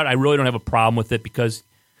tweet out, I really don't have a problem with it because,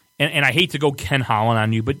 and I hate to go Ken Holland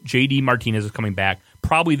on you, but JD Martinez is coming back,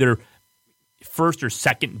 probably their first or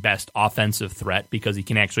second best offensive threat because he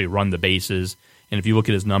can actually run the bases. And if you look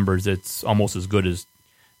at his numbers, it's almost as good as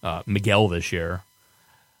Miguel this year.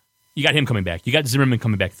 You got him coming back. You got Zimmerman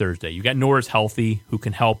coming back Thursday. You got Norris healthy, who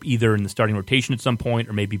can help either in the starting rotation at some point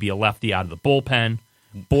or maybe be a lefty out of the bullpen.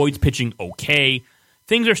 Boyd's pitching okay.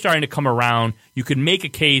 Things are starting to come around. You could make a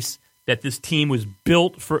case that this team was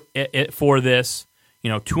built for this.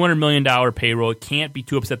 $200 million payroll. It can't be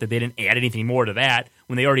too upset that they didn't add anything more to that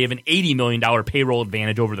when they already have an $80 million payroll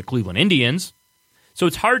advantage over the Cleveland Indians. So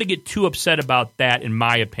it's hard to get too upset about that, in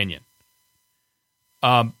my opinion.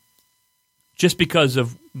 Just because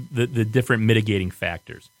of the different mitigating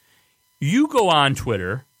factors. You go on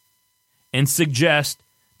Twitter and suggest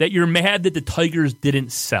that you're mad that the Tigers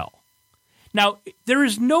didn't sell. Now, there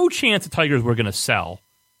is no chance the Tigers were going to sell,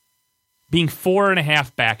 being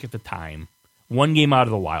 4.5 back at the time, one game out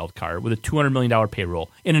of the wild card with a $200 million payroll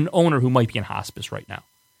and an owner who might be in hospice right now.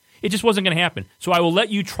 It just wasn't going to happen. So I will let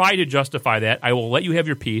you try to justify that. I will let you have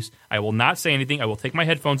your piece. I will not say anything. I will take my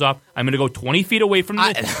headphones off. I'm going to go 20 feet away from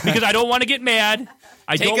this because I don't want to get mad.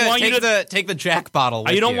 Take the Jack bottle.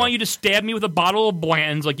 I don't want you to stab me with a bottle of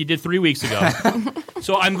Blanton's like you did 3 weeks ago.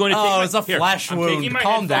 So I'm going to. It's a flesh wound.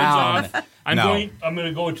 Calm down. I'm going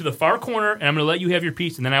to go to the far corner and I'm going to let you have your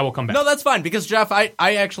piece and then I will come back. No, that's fine because Jeff, I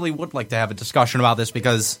actually would like to have a discussion about this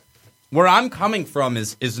because where I'm coming from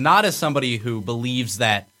is not as somebody who believes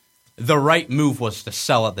that the right move was to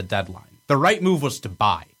sell at the deadline. The right move was to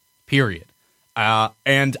buy. Period.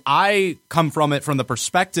 And I come from it from the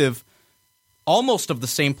perspective almost of the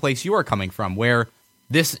same place you are coming from, where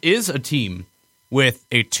this is a team with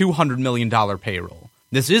a $200 million payroll.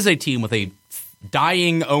 This is a team with a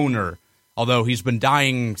dying owner, although he's been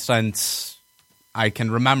dying since I can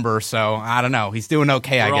remember, so I don't know. He's doing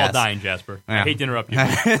okay, I guess. We're all dying, Jasper. Yeah. I hate to interrupt you.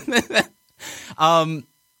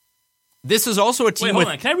 This is also a team hold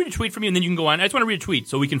on. Can I read a tweet from you and then you can go on? I just want to read a tweet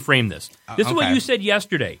so we can frame this. This is what you said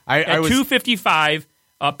yesterday at 2:55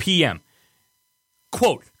 p.m.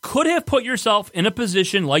 Quote, could have put yourself in a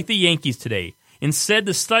position like the Yankees today. Instead,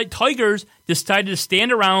 the Tigers decided to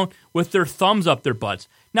stand around with their thumbs up their butts.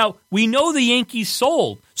 Now, we know the Yankees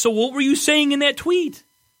sold. So what were you saying in that tweet?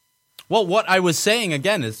 Well, what I was saying,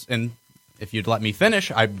 again, is, and if you'd let me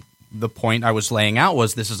finish, the point I was laying out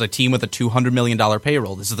was this is a team with a $200 million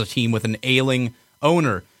payroll. This is a team with an ailing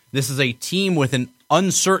owner. This is a team with an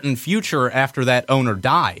uncertain future after that owner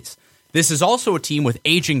dies. This is also a team with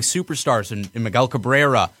aging superstars in Miguel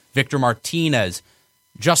Cabrera, Victor Martinez,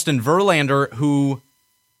 Justin Verlander, who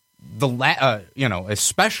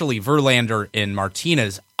especially Verlander and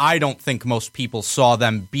Martinez, I don't think most people saw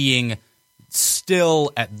them being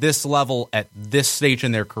still at this level at this stage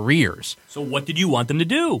in their careers. So what did you want them to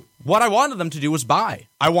do? What I wanted them to do was buy.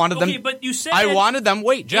 I wanted them. Okay, but you said I wanted them.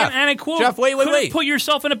 Wait, Jeff. And I quote. Jeff, wait. Put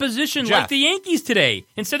yourself in a position like the Yankees today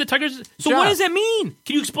instead of Tigers. So Jeff, what does that mean?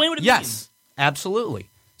 Can you explain what it means? Yes, absolutely.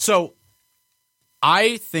 So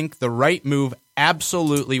I think the right move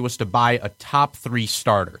absolutely was to buy a top 3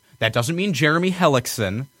 starter. That doesn't mean Jeremy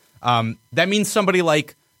Hellickson. That means somebody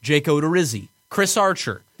like Jake Odorizzi. Chris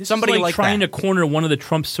Archer, This somebody is like trying that. to corner one of the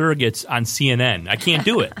Trump surrogates on CNN. I can't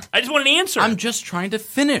do it. I just want an answer. I'm just trying to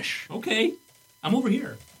finish. Okay. I'm over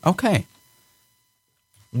here. Okay.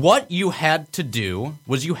 What you had to do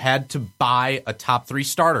was you had to buy a top 3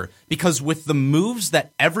 starter, because with the moves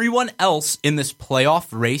that everyone else in this playoff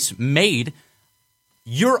race made,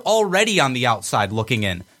 you're already on the outside looking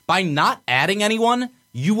in. By not adding anyone,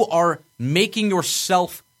 you are making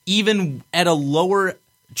yourself even at a lower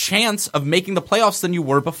chance of making the playoffs than you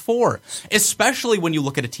were before, especially when you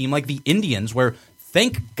look at a team like the Indians, where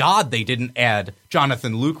thank God they didn't add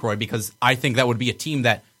Jonathan Lucroy, because I think that would be a team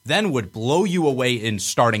that then would blow you away in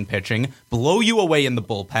starting pitching, blow you away in the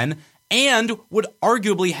bullpen, and would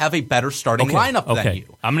arguably have a better starting lineup than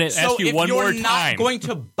you. I'm going to ask you one more time. So if you're not going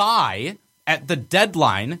to buy at the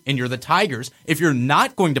deadline and you're the Tigers, if you're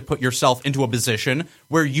not going to put yourself into a position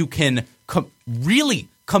where you can really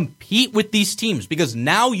compete with these teams, because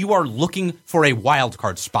now you are looking for a wild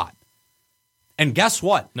card spot. And guess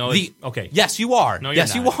what? No, okay. Yes, you are. No, you're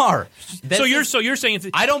yes, not. you are. So you're saying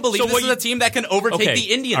I don't believe this is a team that can overtake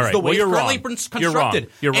the Indians the way it's currently constructed.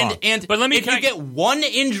 You're wrong. And but if you get one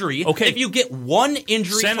injury,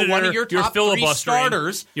 Senator, to one of your top 3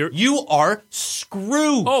 starters, you are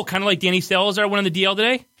screwed. Oh, kind of like Danny Salazar went on the DL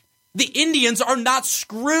today? The Indians are not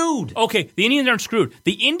screwed. Okay, the Indians aren't screwed.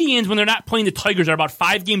 The Indians, when they're not playing the Tigers, are about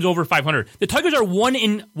 5 games over 500. The Tigers are 1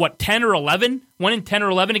 in, 10 or 11? 1 in 10 or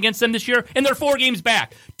 11 against them this year, and they're 4 games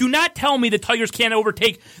back. Do not tell me the Tigers can't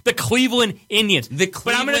overtake the Cleveland Indians. The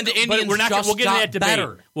Cleveland Indians we'll get into that debate.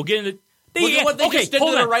 Better. We'll get into what they just did to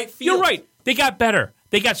the right field. You're right. They got better.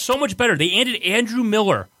 They got so much better. They added Andrew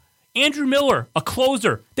Miller. Andrew Miller, a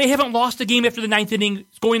closer. They haven't lost a game after the 9th inning,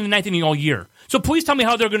 going in the 9th inning all year. So please tell me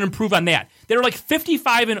how they're going to improve on that. They're like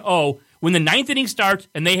 55-0 when the 9th inning starts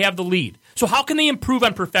and they have the lead. So how can they improve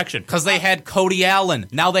on perfection? Because they had Cody Allen.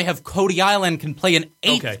 Now they have Cody Allen can play an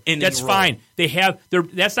 8th inning That's role. fine. They have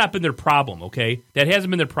that's not been their problem, okay? That hasn't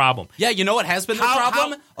been their problem. Yeah, you know what has been their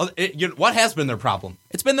problem? What has been their problem?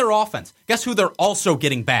 It's been their offense. Guess who they're also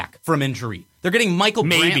getting back from injury? They're getting Michael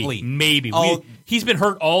Brantley. Maybe. Oh, he's been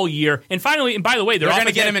hurt all year. And finally, and by the way, they're going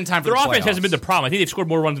to get him in time for their the offense playoffs. hasn't been the problem. I think they've scored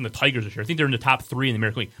more runs than the Tigers this year. I think they're in the top 3 in the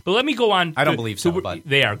American League. But let me go on. I don't believe so, but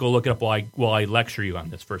they are. Go look it up while I lecture you on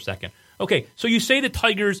this for a second. Okay, so you say the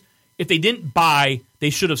Tigers, if they didn't buy,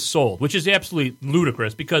 they should have sold, which is absolutely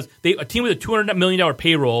ludicrous because a team with a $200 million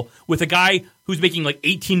payroll with a guy who's making like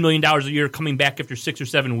 $18 million a year coming back after 6 or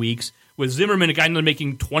 7 weeks, with Zimmerman, a guy that's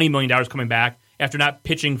making $20 million coming back after not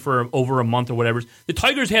pitching for over a month or whatever. The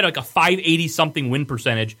Tigers had like a 580-something win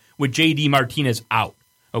percentage with J.D. Martinez out,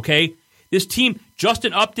 okay? This team,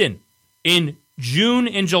 Justin Upton, in June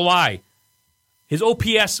and July, his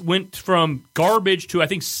OPS went from garbage to, I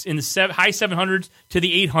think, in the high 700s to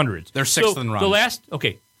the 800s. They're 6th in runs.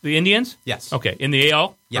 The Indians? Yes. Okay, in the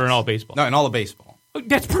AL? Yes. Or in all of baseball? No, in all of baseball.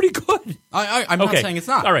 That's pretty good. I'm not saying it's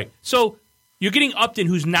not. All right, so you're getting Upton,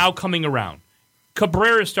 who's now coming around.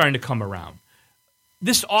 Cabrera's starting to come around.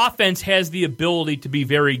 This offense has the ability to be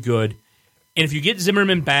very good, and if you get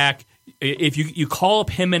Zimmerman back, if you call up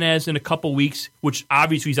Jimenez in a couple weeks, which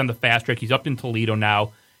obviously he's on the fast track, he's up in Toledo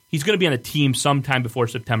now, he's going to be on the team sometime before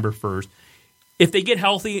September 1st. If they get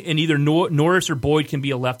healthy and either Norris or Boyd can be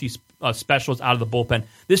a lefty specialist out of the bullpen,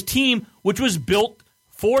 this team, which was built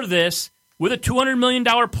for this, with a $200 million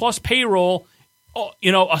plus payroll,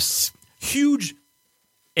 a huge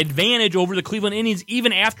advantage over the Cleveland Indians,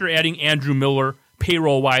 even after adding Andrew Miller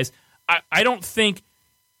payroll-wise, I don't think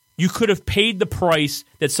you could have paid the price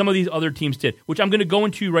that some of these other teams did, which I'm going to go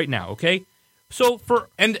into right now, okay? So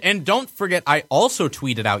and don't forget, I also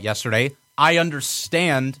tweeted out yesterday, I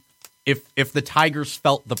understand if the Tigers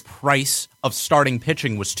felt the price of starting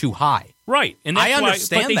pitching was too high. Right. And that's I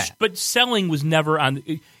understand that. But selling was never on.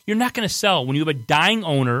 You're not going to sell when you have a dying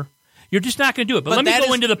owner. You're just not going to do it. But let me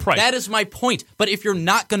go into the price. That is my point. But if you're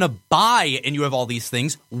not going to buy and you have all these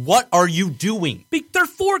things, what are you doing? They're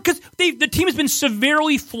because the team has been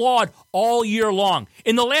severely flawed all year long.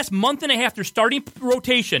 In the last month and a half, their starting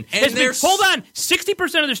rotation has been, hold on, 60%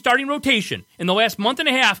 of their starting rotation in the last month and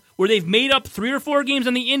a half, where they've made up 3 or 4 games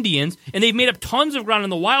on the Indians, and they've made up tons of ground in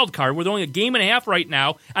the wild card, where they're only a game and a half right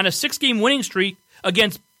now on a 6-game winning streak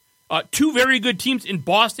against 2 very good teams in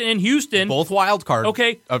Boston and Houston. Both wild card.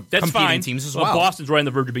 Okay, that's competing fine. Teams as well. Boston's right on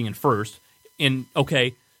the verge of being in first.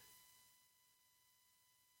 Okay.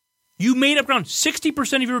 You made up ground.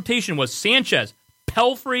 60% of your rotation was Sanchez,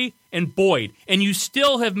 Pelfrey, and Boyd, and you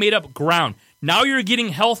still have made up ground. Now you're getting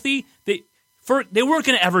healthy. They weren't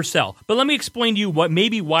going to ever sell. But let me explain to you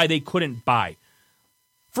why they couldn't buy.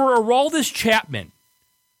 For Aroldis Chapman,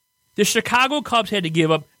 the Chicago Cubs had to give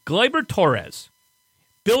up Gleyber Torres,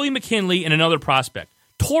 Billy McKinley, and another prospect.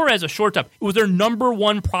 Torres, a shortstop. It was their number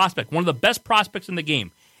 1 prospect, one of the best prospects in the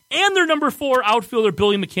game. And their number 4 outfielder,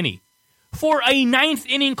 Billy McKinney. For a 9th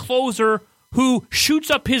inning closer who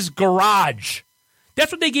shoots up his garage.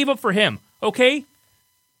 That's what they gave up for him, okay?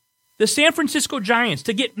 The San Francisco Giants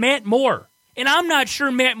to get Matt Moore. And I'm not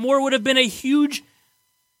sure Matt Moore would have been a huge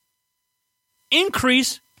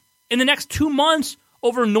increase in the next 2 months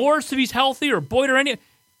over Norris if he's healthy or Boyd or any.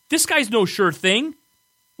 This guy's no sure thing.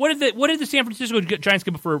 What did the San Francisco Giants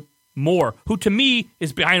give up for Moore, who to me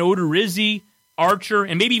is behind Odorizzi, Archer,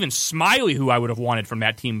 and maybe even Smiley, who I would have wanted from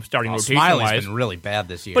that team starting rotation-wise. Smiley's been really bad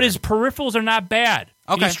this year. But his peripherals are not bad.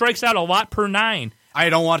 Okay. He strikes out a lot per 9. I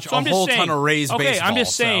don't watch a whole ton of Rays baseball. Okay, I'm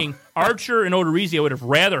just saying Archer and Odorizzi I would have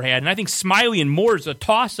rather had, and I think Smiley and Moore is a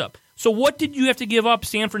toss-up. So what did you have to give up,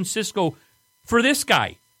 San Francisco, for this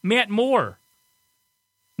guy, Matt Moore?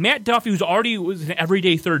 Matt Duffy, who's already was an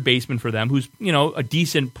everyday third baseman for them, who's, a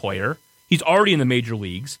decent player. He's already in the major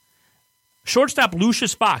leagues. Shortstop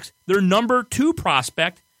Lucius Fox, their number 2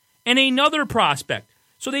 prospect, and another prospect.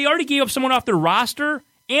 So they already gave up someone off their roster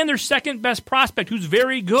and their second best prospect, who's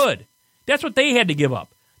very good. That's what they had to give up.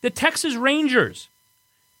 The Texas Rangers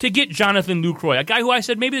to get Jonathan Lucroy, a guy who I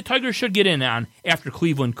said maybe the Tigers should get in on after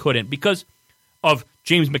Cleveland couldn't because of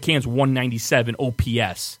James McCann's 197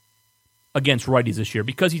 OPS against righties this year,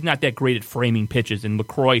 because he's not that great at framing pitches, and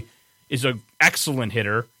LaCroix is an excellent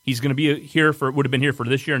hitter. He's going to be would have been here for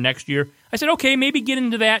this year and next year. I said, okay, maybe get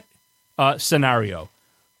into that scenario.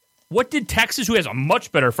 What did Texas, who has a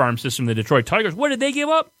much better farm system than the Detroit Tigers, what did they give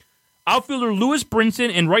up? Outfielder Lewis Brinson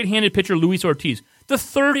and right-handed pitcher Luis Ortiz, the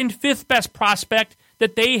 3rd and 5th best prospect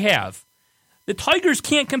that they have. The Tigers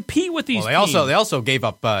can't compete with these teams. They also gave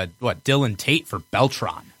up Dylan Tate for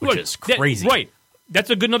Beltran, which is crazy. Right. That's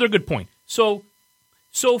another good point. So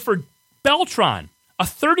for Beltran, a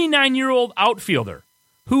 39-year-old outfielder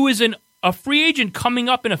who is a free agent coming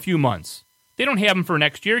up in a few months, they don't have him for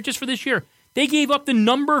next year, just for this year. They gave up the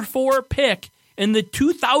number 4 pick in the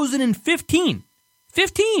 2015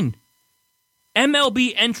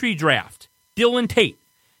 MLB entry draft, Dylan Tate.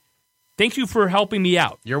 Thank you for helping me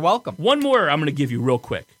out. You're welcome. One more I'm going to give you real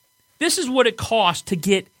quick. This is what it cost to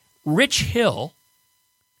get Rich Hill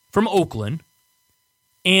from Oakland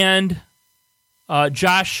and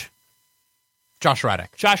Josh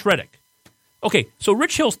Reddick. Josh Reddick. Okay, so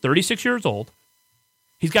Rich Hill's 36 years old.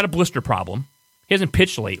 He's got a blister problem. He hasn't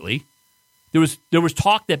pitched lately. There was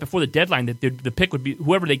talk that before the deadline that the pick would be,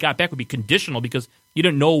 whoever they got back would be conditional because you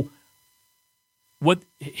didn't know what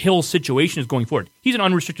Hill's situation is going forward. He's an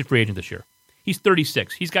unrestricted free agent this year. He's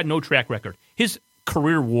 36. He's got no track record. His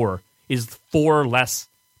career WAR is 4 less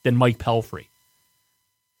than Mike Pelfrey.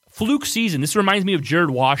 Fluke season. This reminds me of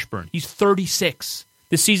Jared Washburn. He's 36.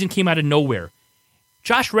 This season came out of nowhere.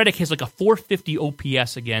 Josh Reddick has like a 450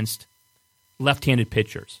 OPS against left-handed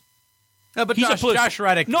pitchers. No, but Josh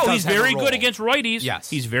Reddick. No, he's very good against righties.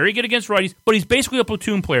 Yes. He's very good against righties, but he's basically a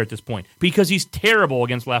platoon player at this point because he's terrible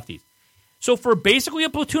against lefties. So for basically a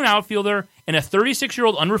platoon outfielder and a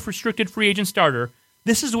 36-year-old unrestricted free agent starter,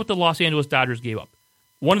 this is what the Los Angeles Dodgers gave up.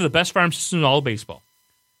 One of the best farm systems in all of baseball.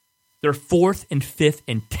 Their 4th and 5th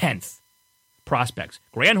and 10th prospects.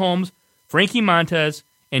 Grant Holmes, Frankie Montes,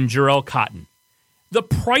 and Jarrell Cotton. The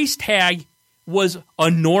price tag was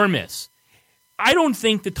enormous. I don't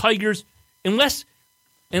think the Tigers, unless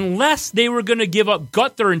they were going to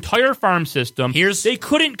gut their entire farm system, they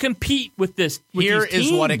couldn't compete with this. Here is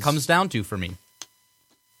what it comes down to for me.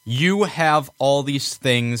 You have all these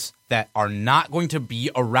things that are not going to be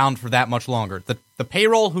around for that much longer. The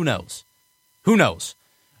payroll, who knows? Who knows?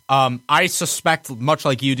 I suspect, much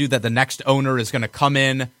like you do, that the next owner is going to come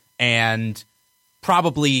in and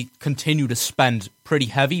probably continue to spend pretty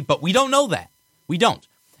heavy, but we don't know that. We don't.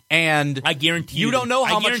 And I guarantee you don't know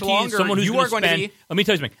how much longer you are going to be. Let me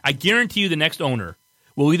tell you something. I guarantee you the next owner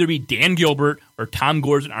will either be Dan Gilbert or Tom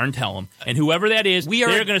Gores and Arntelem, and whoever that is, they're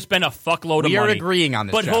going to spend a fuckload of money. We are agreeing on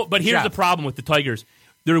this, But here's the problem with the Tigers.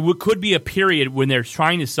 There could be a period when they're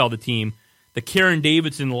trying to sell the team, the Karen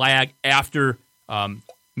Davidson lag after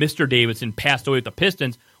Mr. Davidson passed away with the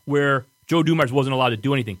Pistons, where Joe Dumars wasn't allowed to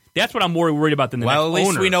do anything. That's what I'm more worried about than the next owner. Well, at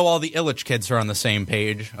least we know all the Illich kids are on the same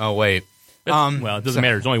page. Oh, wait. Well, it doesn't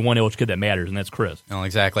matter. There's only one Illich kid that matters, and that's Chris. Oh,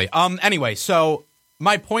 exactly. Anyway, so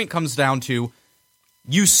my point comes down to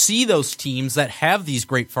you see those teams that have these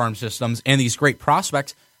great farm systems and these great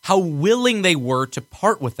prospects, how willing they were to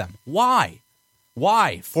part with them. Why?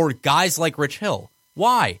 Why? For guys like Rich Hill.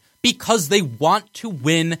 Why? Because they want to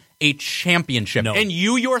win a championship. No. And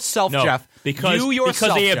you yourself, no. Jeff, because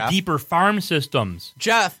they have deeper farm systems.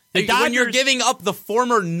 Jeff, when you're giving up the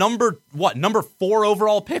former number 4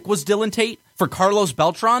 overall pick was Dylan Tate for Carlos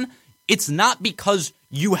Beltran, it's not because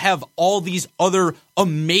you have all these other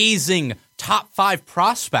amazing top 5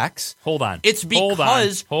 prospects. Hold on. It's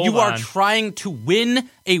because you are trying to win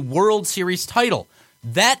a World Series title.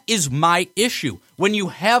 That is my issue. When you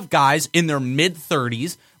have guys in their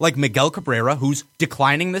mid-30s, like Miguel Cabrera, who's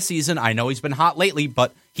declining this season. I know he's been hot lately,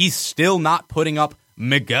 but he's still not putting up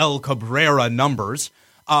Miguel Cabrera numbers.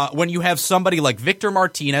 When you have somebody like Victor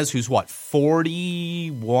Martinez, who's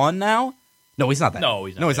 41 now? No, he's not that old.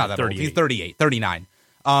 He's not that old. He's 38, 39.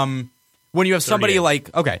 When you have somebody like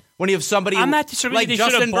I'm not disagreeing like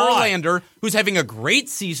Justin Verlander, who's having a great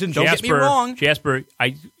season, don't get me wrong. Jasper,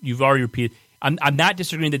 you've already repeated. I'm not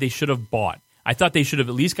disagreeing that they should have bought. I thought they should have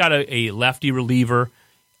at least got a lefty reliever.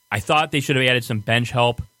 I thought they should have added some bench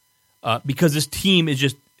help because this team is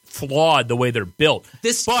just flawed the way they're built.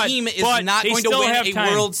 This team is not going to win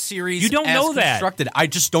a World Series. You don't know that. Constructed. I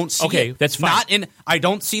just don't see it. Okay, that's fine. I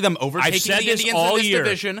don't see them overtaking the Indians in this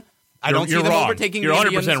division. I don't see them overtaking the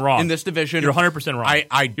Indians in this division. You're 100% wrong.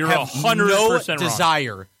 I You're have 100% no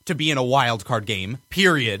desire to be in a wild card game,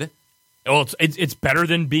 period. Well, it's better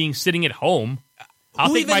than being sitting at home.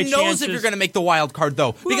 Who even knows if you're going to make the wild card,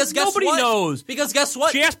 though? Because nobody knows. Because guess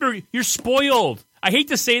what? Jasper, you're spoiled. I hate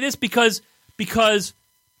to say this because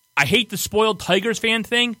I hate the spoiled Tigers fan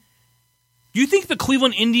thing. Do you think the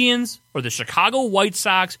Cleveland Indians or the Chicago White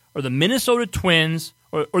Sox or the Minnesota Twins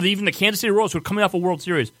or even the Kansas City Royals who are coming off a World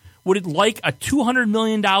Series would like a $200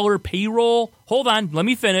 million payroll? Hold on, let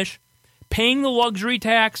me finish. Paying the luxury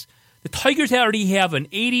tax. The Tigers already have an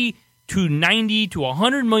 $80 to $90 to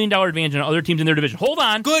 $100 million advantage on other teams in their division. Hold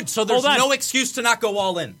on. Good, so there's no excuse to not go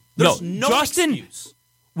all in. There's no excuse.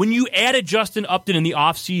 When you added Justin Upton in the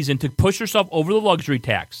offseason to push yourself over the luxury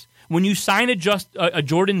tax, when you sign a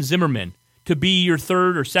Jordan Zimmerman to be your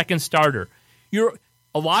third or second starter,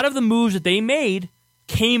 a lot of the moves that they made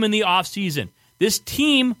came in the offseason. This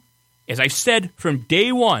team, as I said from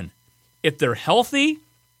day one, if they're healthy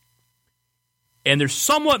and they're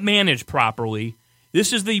somewhat managed properly,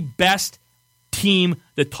 this is the best team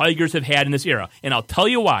the Tigers have had in this era. And I'll tell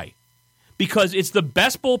you why. Because it's the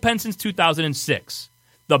best bullpen since 2006.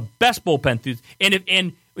 The best bullpen.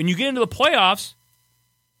 And when you get into the playoffs,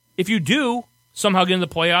 if you do somehow get into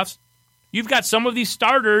the playoffs, you've got some of these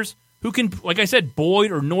starters who can, like I said,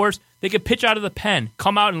 Boyd or Norris, they can pitch out of the pen,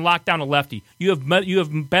 come out and lock down a lefty. You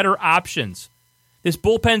have better options. This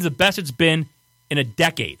bullpen's the best it's been in a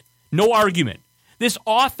decade. No argument. This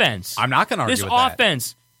offense. I'm not going to argue with that. This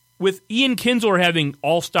offense, with Ian Kinsler having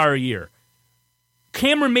all-star year,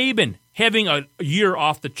 Cameron Maybin having a year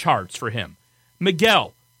off the charts for him,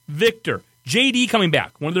 Miguel, Victor, JD coming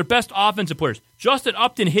back, one of their best offensive players, Justin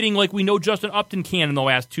Upton hitting like we know Justin Upton can in the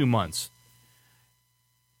last 2 months.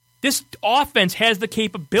 This offense has the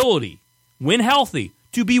capability, when healthy,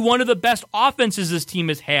 to be one of the best offenses this team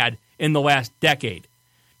has had in the last decade.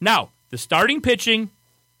 Now, the starting pitching,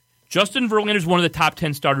 Justin Verlander is one of the top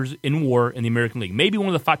 10 starters in WAR in the American League. Maybe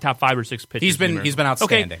one of the top 5 or 6 pitchers. He's been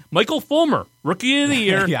outstanding. Okay, Michael Fulmer, Rookie of the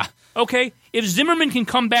Year. Yeah. Okay, if Zimmerman can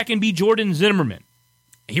come back and be Jordan Zimmerman.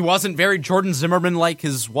 He wasn't very Jordan Zimmerman like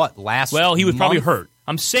his last Well, he was month? probably hurt.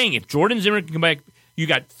 I'm saying if Jordan Zimmerman can come back, you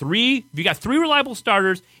got three reliable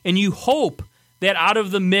starters, and you hope that out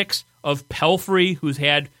of the mix of Pelfrey, who's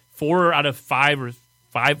had 4 out of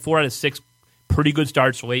 6 pretty good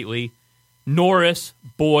starts lately, Norris,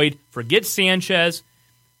 Boyd, forget Sanchez.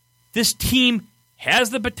 This team has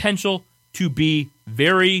the potential to be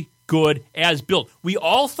very good as built. We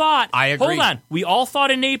all thought, I agree. Hold on, we all thought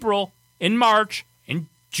in April, in March, in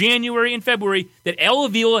January, and February that Al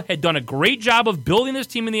Avila had done a great job of building this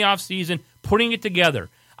team in the offseason, putting it together.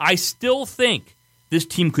 I still think this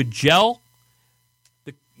team could gel.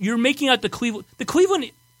 You're making out the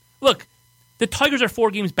Cleveland. Look, the Tigers are 4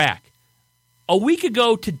 games back. A week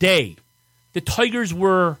ago today, the Tigers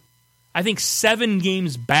were, I think, 7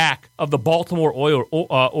 games back of the Baltimore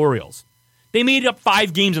Orioles. They made up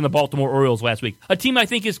 5 games in the Baltimore Orioles last week. A team I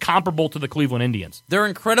think is comparable to the Cleveland Indians. They're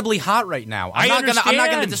incredibly hot right now. I'm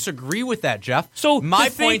not going to disagree with that, Jeff. So my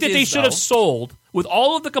to think point that they should have sold with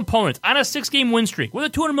all of the components on a 6-game win streak with a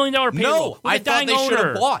 $200 million payroll. No, with I a thought they should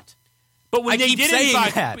have bought. But when they didn't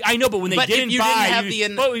buy, I know. But when they didn't buy,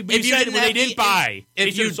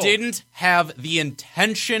 if you didn't have the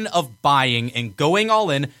intention of buying and going all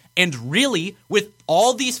in, and really with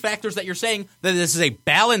all these factors that you're saying that this is a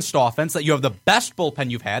balanced offense, that you have the best bullpen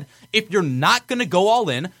you've had, if you're not going to go all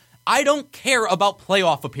in, I don't care about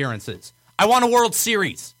playoff appearances. I want a World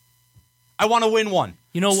Series. I want to win one.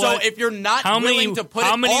 You know what? So if you're not willing to put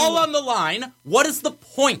it all on the line, what is the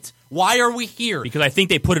point? Why are we here? Because I think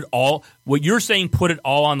they put it all. What you're saying, put it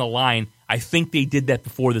all on the line. I think they did that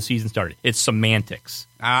before the season started. It's semantics.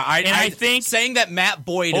 I think saying that Matt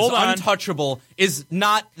Boyd is untouchable is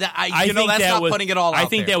not that. That's not putting it all out there. I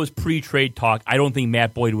think that was pre-trade talk. I don't think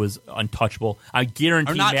Matt Boyd was untouchable. I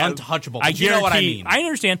guarantee. Or not untouchable. But you know what I mean. I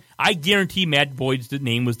understand. I guarantee Matt Boyd's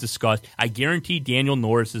name was discussed. I guarantee Daniel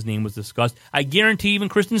Norris's name was discussed. I guarantee even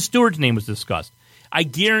Kristen Stewart's name was discussed. I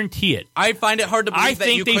guarantee it. I find it hard to believe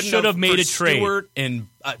that you couldn't should have made a trade.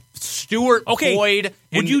 Stewart, Boyd,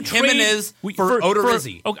 and Jimenez for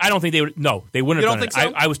Odorizzi. I don't think they would. No, they wouldn't have done it.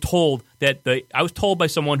 So? I was told by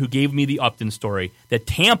someone who gave me the Upton story that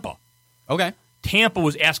Tampa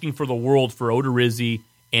was asking for the world for Odorizzi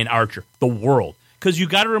and Archer. The world. Because you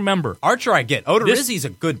got to remember. Archer I get. Odorizzi's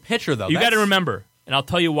a good pitcher, though. You got to remember, and I'll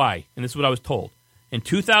tell you why, and this is what I was told. In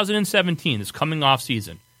 2017, this coming off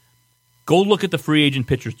season, go look at the free agent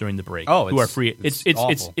pitchers during the break. Oh, who are free? It's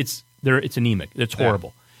anemic. It's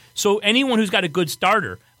horrible. Yeah. So anyone who's got a good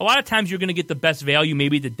starter, a lot of times you're going to get the best value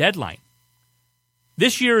maybe at the deadline.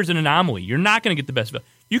 This year is an anomaly. You're not going to get the best value.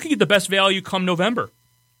 You can get the best value come November,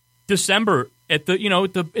 December at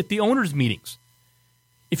the owners' meetings.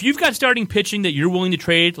 If you've got starting pitching that you're willing to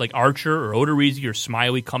trade, like Archer or Odorizzi or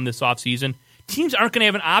Smiley, come this offseason, teams aren't going to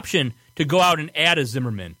have an option to go out and add a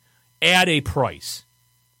Zimmerman, add a Price.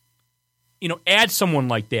 Add someone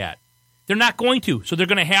like that. They're not going to, so they're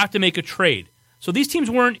going to have to make a trade. So these teams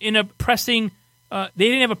weren't in a pressing they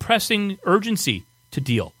didn't have a pressing urgency to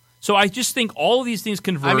deal. So I just think all of these things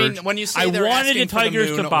converge. I mean, when you say they're wanted asking the Tigers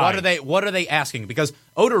for the moon, to buy. What are they asking? Because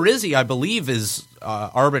Odorizzi, I believe, is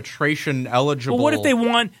arbitration eligible. Well, what if they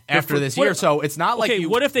want after this year? So it's not like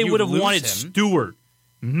what if they would have wanted Stewart,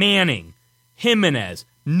 Manning, Jimenez,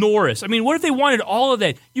 Norris? I mean, what if they wanted all of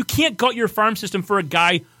that? You can't gut your farm system for a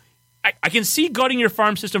guy. I can see gutting your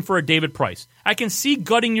farm system for a David Price. I can see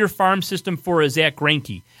gutting your farm system for a Zach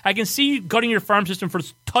Greinke. I can see gutting your farm system for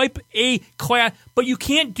type A class, but you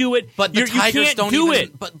can't do it. But the Tigers don't do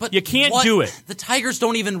it. But you can't do it. The Tigers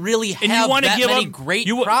don't even really have that many great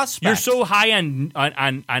prospects. You're so high on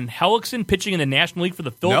Hellickson pitching in the National League for the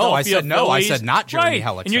Philadelphia Phillies. I said not Jeremy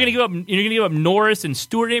Hellickson. And you're going to give up Norris and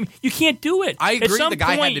Stewart. You can't do it. I agree. At some the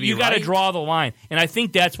guy point, had to be you got to draw the line, and I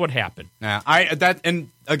think that's what happened. And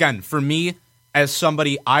again, for me, as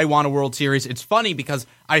somebody, I want a World Series. It's funny because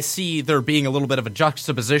I see there being a little bit of a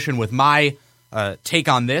juxtaposition with my take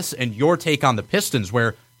on this and your take on the Pistons,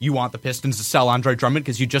 where you want the Pistons to sell Andre Drummond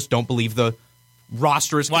because you just don't believe the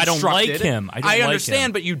roster is constructed. I don't like him. I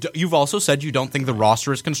understand, but you've also said you don't think the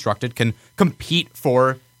roster is constructed can compete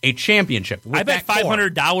for a championship. I bet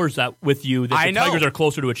 $500 with you that the Tigers are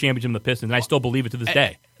closer to a championship than the Pistons, and I still believe it to this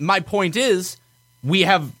day. My point is, we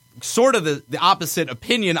have sort of the opposite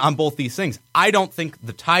opinion on both these things. I don't think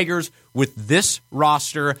the Tigers, with this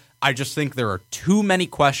roster, I just think there are too many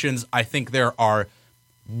questions. I think there are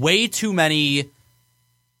way too many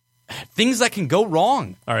things that can go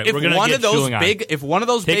wrong. All right, if we're one of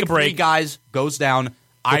those big three guys goes down,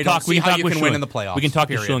 I don't see how you can win in the playoffs. We can talk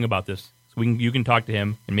to Schilling about this. So you can talk to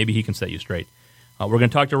him, and maybe he can set you straight. We're going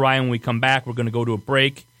to talk to Ryan when we come back. We're going to go to a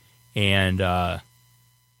break, and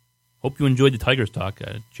hope you enjoyed the Tigers talk.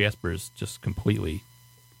 Jasper is just completely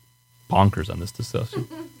bonkers on this discussion.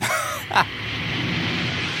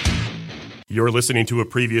 You're listening to a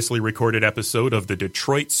previously recorded episode of the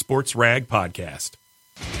Detroit Sports Rag Podcast.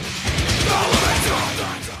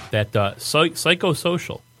 That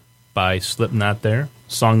Psychosocial by Slipknot there.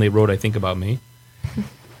 Song they wrote, I think, about me.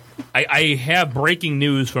 I have breaking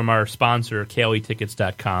news from our sponsor,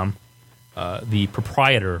 CaliTickets.com. The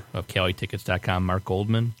proprietor of CaliTickets.com, Mark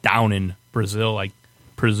Goldman, down in Brazil, I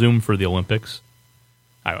presume for the Olympics.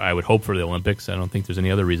 I would hope for the Olympics. I don't think there's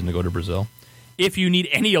any other reason to go to Brazil. If you need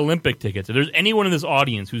any Olympic tickets, if there's anyone in this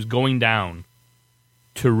audience who's going down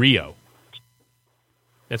to Rio,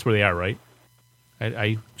 that's where they are, right?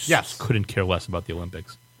 I couldn't care less about the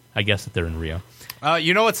Olympics. I guess that they're in Rio.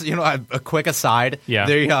 A quick aside. Yeah.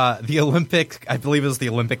 The Olympic, I believe it was the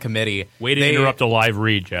Olympic Committee. Way to interrupt a live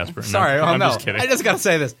read, Jasper. Sorry, I'm just kidding. I just got to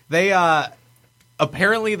say this. They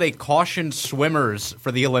apparently they cautioned swimmers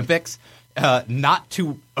for the Olympics not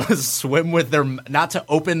to swim with not to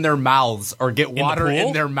open their mouths or get water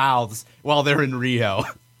in their mouths while they're in Rio.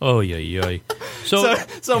 Oh, yeah.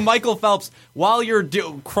 So Michael Phelps, while you're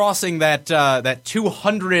crossing that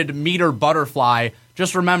 200-meter butterfly,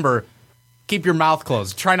 just remember, keep your mouth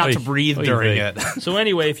closed. Try not to breathe during it. So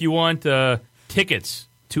anyway, if you want tickets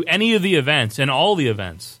to any of the events and all the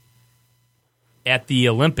events at the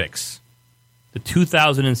Olympics, the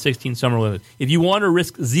 2016 Summer Olympics, if you want to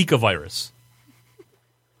risk Zika virus,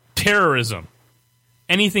 terrorism,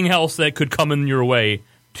 anything else that could come in your way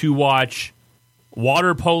to watch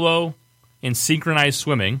water polo and synchronized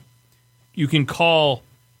swimming, you can call.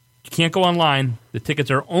 You can't go online. The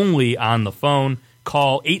tickets are only on the phone.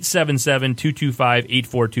 Call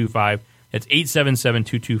 877-225-8425. That's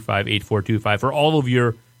 877-225-8425 for all of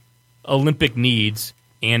your Olympic needs.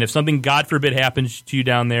 And if something, God forbid, happens to you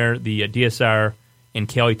down there, the DSR and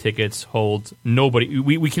Cali tickets holds nobody.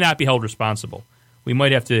 We cannot be held responsible. We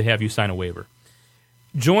might have to have you sign a waiver.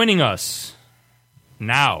 Joining us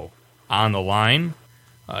now on the line,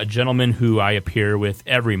 a gentleman who I appear with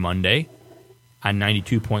every Monday on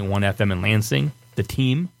 92.1 FM in Lansing, The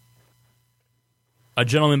Team. A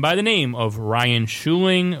gentleman by the name of Ryan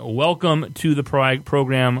Schuling. Welcome to the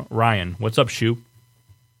program, Ryan. What's up, Shu?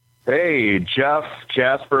 Hey, Jeff,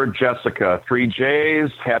 Jasper, Jessica, 3 J's.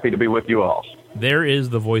 Happy to be with you all. There is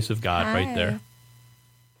the voice of God right there.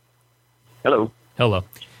 Hello. Hello.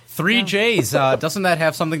 3 J's. Doesn't that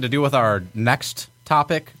have something to do with our next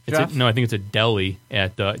topic, Jeff? No, I think it's a deli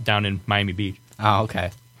at down in Miami Beach. Oh,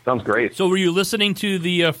 okay. Sounds great. So were you listening to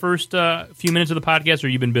the first few minutes of the podcast, or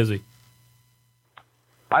you been busy?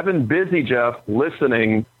 I've been busy, Jeff,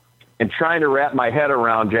 listening and trying to wrap my head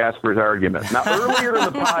around Jasper's argument. Now, earlier in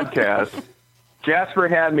the podcast, Jasper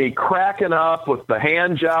had me cracking up with the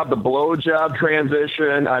hand job, the blow job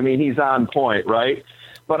transition. I mean, he's on point, right?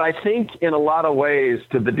 But I think in a lot of ways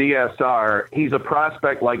to the DSR, he's a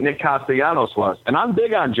prospect like Nick Castellanos was. And I'm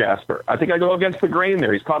big on Jasper. I think I go against the grain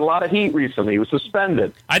there. He's caught a lot of heat recently. He was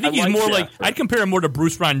suspended. I think he's more like, I'd compare him more to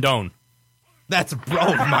Bruce Rondon. That's,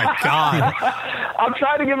 oh my God. I'm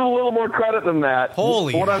trying to give him a little more credit than that.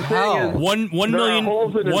 Holy what I'm saying is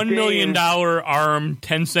 $1 million arm,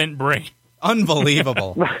 10-cent brain.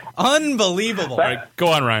 Unbelievable. Unbelievable. All right, go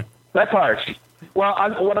on, Ryan. That's harsh. Well,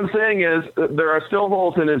 what I'm saying is there are still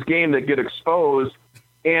holes in his game that get exposed.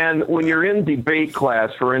 And when you're in debate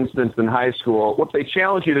class, for instance, in high school, what they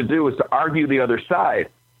challenge you to do is to argue the other side.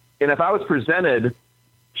 And if I was presented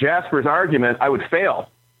Jasper's argument, I would fail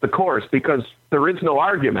the course because there is no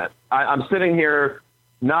argument. I'm sitting here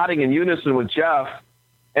nodding in unison with Jeff,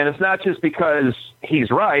 and it's not just because he's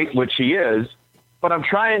right, which he is, but I'm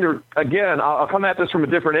trying to, again, I'll come at this from a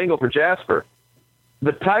different angle for Jasper.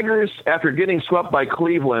 The Tigers, after getting swept by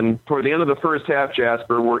Cleveland toward the end of the first half,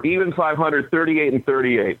 Jasper, were even 500,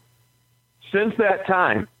 38-38. Since that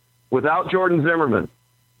time, without Jordan Zimmerman,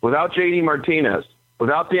 without J.D. Martinez,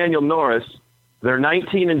 without Daniel Norris, they're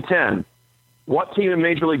 19-10. What team in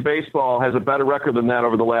Major League Baseball has a better record than that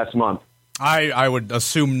over the last month? I would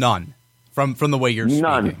assume none from the way you're speaking.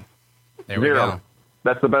 None. There we Zero. go.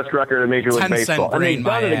 That's the best record in Major League Baseball. And they've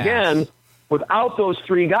done it again without those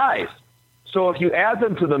 3 guys. So if you add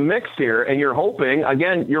them to the mix here and you're hoping,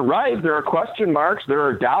 again, you're right, there are question marks, there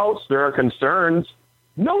are doubts, there are concerns.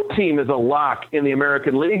 No team is a lock in the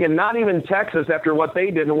American League, and not even Texas after what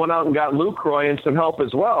they did and went out and got Lucroy and some help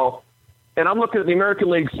as well. And I'm looking at the American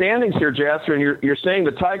League standings here, Jasper, and you're saying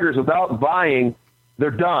the Tigers, without vying,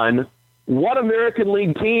 they're done. What American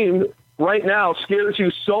League team right now scares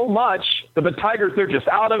you so much that the Tigers, they're just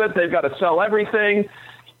out of it. They've got to sell everything.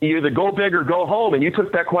 You either go big or go home, and you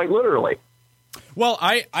took that quite literally. Well,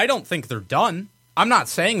 I don't think they're done. I'm not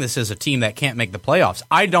saying this is a team that can't make the playoffs.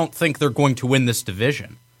 I don't think they're going to win this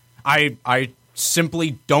division. I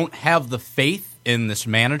simply don't have the faith in this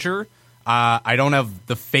manager. I don't have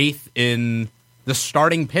the faith in the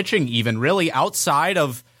starting pitching even, really. Outside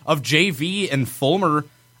of JV and Fulmer,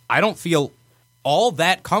 I don't feel all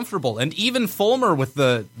that comfortable. And even Fulmer with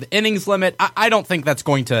the innings limit, I don't think that's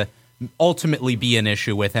going to ultimately be an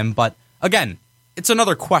issue with him. But, again, it's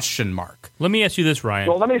another question mark. Let me ask you this, Ryan.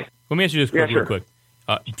 Well, let me ask you this real quick.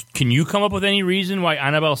 Can you come up with any reason why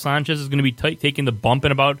Anibal Sanchez is going to be taking the bump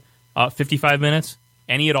in about 55 minutes?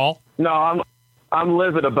 Any at all? No, I'm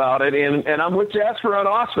livid about it, and I'm with Jasper on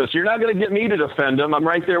Auspice. You're not going to get me to defend him. I'm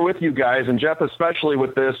right there with you guys, and Jeff especially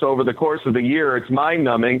with this over the course of the year. It's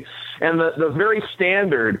mind-numbing. And the very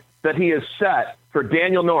standard that he has set for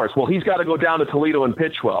Daniel Norris, well, he's got to go down to Toledo and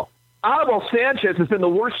pitch well. Anibal Sanchez has been the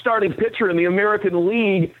worst starting pitcher in the American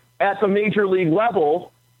League at the major league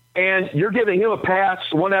level, and you're giving him a pass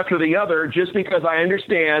one after the other just because I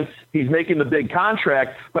understand he's making the big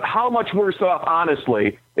contract. But how much worse off,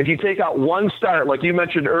 honestly, if you take out one start, like you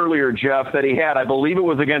mentioned earlier, Jeff, that he had, I believe it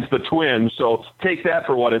was against the Twins, so take that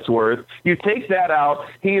for what it's worth. You take that out,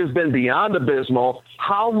 he has been beyond abysmal.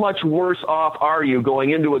 How much worse off are you going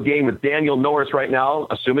into a game with Daniel Norris right now,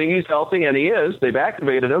 assuming he's healthy, and he is? They've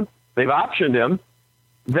activated him. They've optioned him.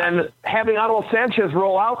 than having Anibal Sanchez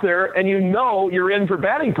roll out there and you're in for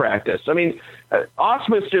batting practice. I mean,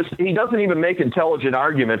 Ausmus he doesn't even make intelligent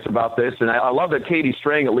arguments about this, and I love that Katie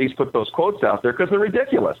Strang at least put those quotes out there because they're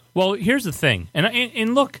ridiculous. Well, here's the thing,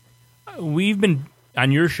 and look, we've been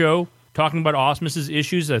on your show talking about Ausmus's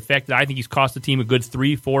issues, the fact that I think he's cost the team a good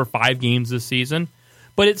 3, 4, 5 games this season,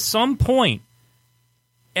 but at some point,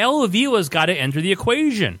 El Avila's got to enter the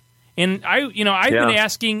equation. And I've been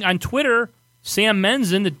asking on Twitter, Sam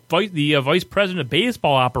Menzen, the vice president of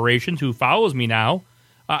baseball operations, who follows me now,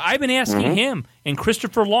 I've been asking him and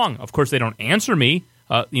Christopher Long. Of course, they don't answer me.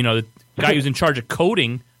 The guy who's in charge of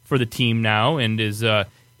coding for the team now and is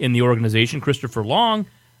in the organization, Christopher Long.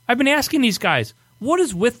 I've been asking these guys, what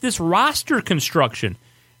is with this roster construction?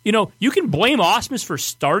 You can blame Ausmus for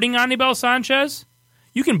starting Anibal Sanchez.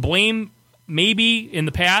 You can blame, maybe in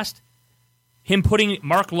the past, him putting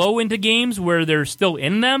Mark Lowe into games where they're still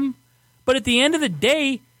in them. But at the end of the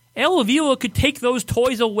day, El Avila could take those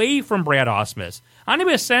toys away from Brad Ausmus.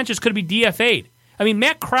 Anibal Sanchez could be DFA'd. I mean,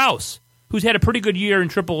 Matt Krause, who's had a pretty good year in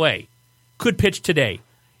AAA, could pitch today.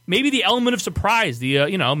 Maybe the element of surprise,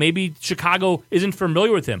 maybe Chicago isn't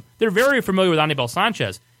familiar with him. They're very familiar with Anibal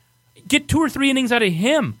Sanchez. Get 2 or 3 innings out of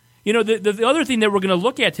him. The other thing that we're going to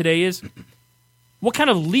look at today is what kind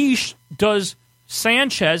of leash does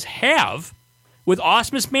Sanchez have with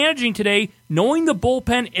Ausmus managing today, knowing the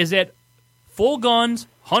bullpen is at full guns,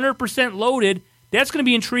 100% loaded. That's going to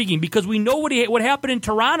be intriguing because we know what happened in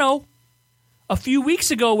Toronto a few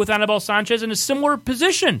weeks ago with Anibal Sanchez in a similar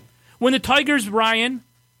position when the Tigers, Ryan,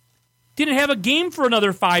 didn't have a game for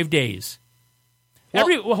another 5 days.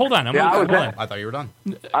 Hold on. I thought you were done.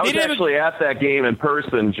 I was actually at that game in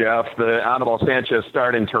person, Jeff, the Anibal Sanchez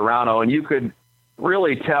start in Toronto, and you could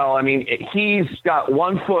really tell. I mean, he's got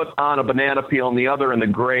one foot on a banana peel and the other in the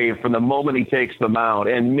grave from the moment he takes the mound.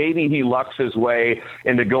 And maybe he lucks his way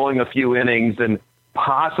into going a few innings and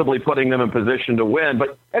possibly putting them in position to win.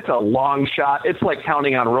 But it's a long shot. It's like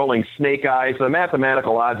counting on rolling snake eyes. The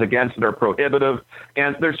mathematical odds against it are prohibitive.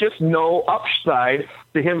 And there's just no upside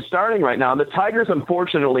to him starting right now. And the Tigers,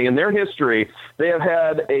 unfortunately, in their history, they have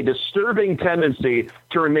had a disturbing tendency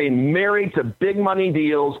to remain married to big money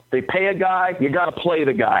deals. They pay a guy, you got to play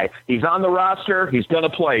the guy. He's on the roster, he's going to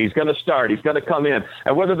play, he's going to start, he's going to come in.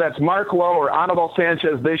 And whether that's Mark Lowe or Anibal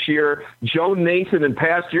Sanchez this year, Joe Nathan in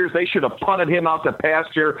past years, they should have punted him out to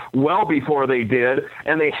pasture well before they did.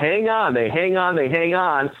 And they hang on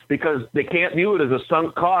because they can't view it as a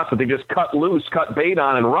sunk cost that they just cut loose, cut bait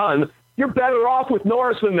on, and run. You're better off with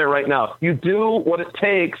Norris in there right now. You do what it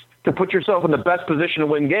takes to put yourself in the best position to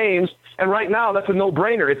win games, and right now that's a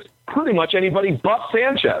no-brainer. It's pretty much anybody but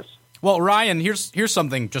Sanchez. Well, Ryan, here's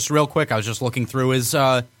something just real quick. I was just looking through his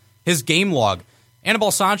game log.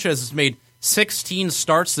 Anibal Sanchez has made 16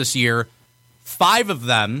 starts this year. 5 of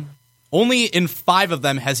them, only in 5 of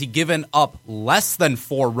them has he given up less than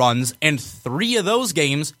 4 runs, and 3 of those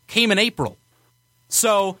games came in April.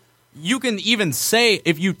 So you can even say,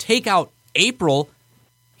 if you take out April,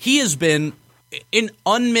 he has been an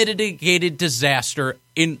unmitigated disaster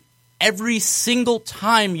in every single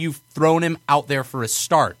time you've thrown him out there for a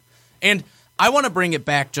start. And I want to bring it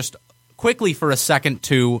back just quickly for a second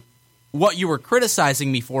to what you were criticizing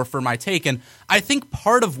me for my take. And I think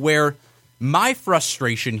part of where my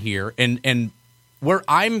frustration here and where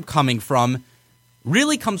I'm coming from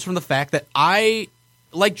really comes from the fact that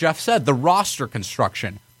like Jeff said, the roster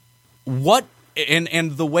construction.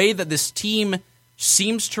 And the way that this team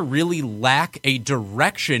seems to really lack a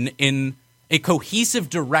direction, in a cohesive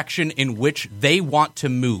direction in which they want to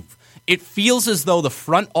move. It feels as though the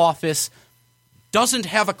front office doesn't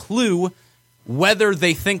have a clue whether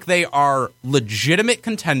they think they are legitimate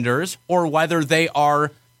contenders or whether they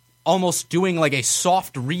are almost doing like a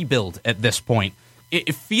soft rebuild at this point.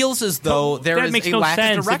 It feels as though there is a lack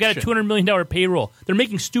of direction. They've got a $200 million payroll. They're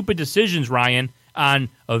making stupid decisions, Ryan, on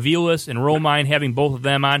Aviles and Romine, having both of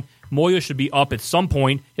them on. Moya should be up at some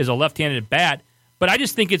point as a left-handed bat. But I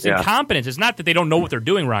just think it's incompetence. It's not that they don't know what they're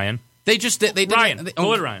doing, Ryan. They Ryan.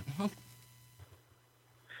 Go ahead, Ryan.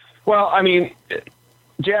 Well, I mean,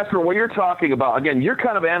 Jasper, what you're talking about, again, you're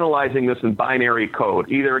kind of analyzing this in binary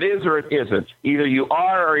code. Either it is or it isn't. Either you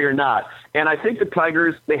are or you're not. And I think the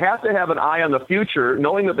Tigers, they have to have an eye on the future,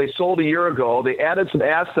 knowing that they sold a year ago. They added some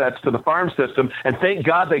assets to the farm system, and thank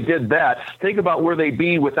God they did that. Think about where they'd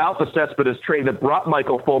be without the Cespedes trade that brought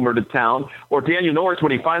Michael Fulmer to town, or Daniel Norris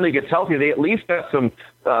when he finally gets healthy. They at least have some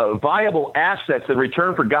viable assets in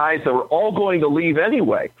return for guys that were all going to leave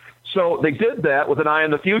anyway. So they did that with an eye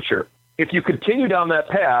on the future. if you continue down that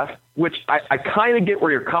path, which I kind of get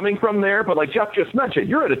where you're coming from there, but like Jeff just mentioned,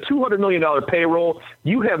 you're at a $200 million payroll.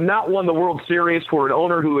 You have not won the World Series for an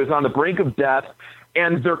owner who is on the brink of death,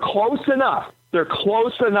 and they're close enough. They're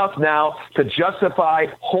close enough now to justify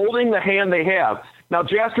holding the hand they have. Now,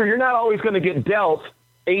 Jasper, you're not always going to get dealt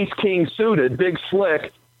ace-king suited, big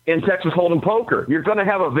slick, in Texas Hold'em poker. You're going to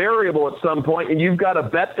have a variable at some point, and you've got to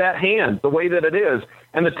bet that hand the way that it is.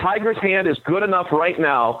 And the Tigers' hand is good enough right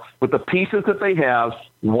now with the pieces that they have.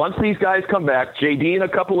 Once these guys come back, JD in a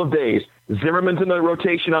couple of days, Zimmerman's in the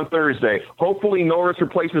rotation on Thursday. Hopefully Norris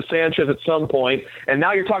replaces Sanchez at some point. And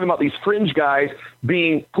now you're talking about these fringe guys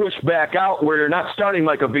being pushed back out where you're not starting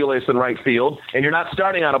like Aviles in right field, and you're not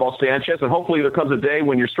starting Anibal Sanchez, and hopefully there comes a day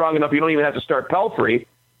when you're strong enough you don't even have to start Pelfrey.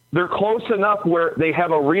 They're close enough where they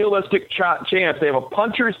have a realistic chance. They have a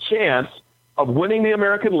puncher's chance of winning the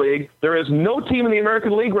American League. There is no team in the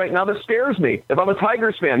American League right now that scares me. If I'm a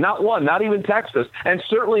Tigers fan, not one, not even Texas, and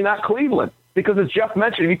certainly not Cleveland. Because as Jeff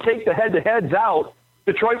mentioned, if you take the head-to-heads out,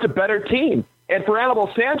 Detroit's a better team. And for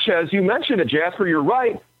Anibal Sanchez, you mentioned it, Jasper, you're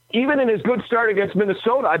right. Even in his good start against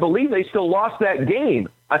Minnesota, I believe they still lost that game.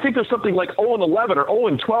 I think there's something like 0-11 or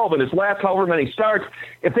 0-12 in his last however many starts.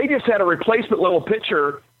 If they just had a replacement-level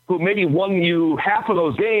pitcher who maybe won you half of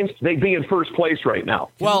those games, they'd be in first place right now.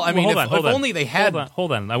 Well, I mean, hold if on. only they had...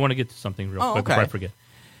 Hold on. I want to get to something real quick okay. before I forget.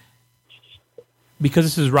 Because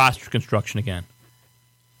this is roster construction again.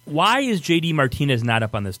 Why is J.D. Martinez not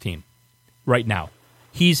up on this team right now?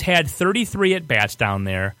 He's had 33 at-bats down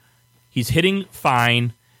there. He's hitting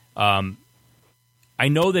fine. I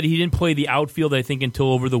know that he didn't play the outfield, I think,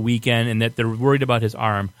 until over the weekend, and that they're worried about his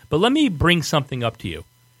arm. But let me bring something up to you.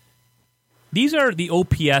 These are the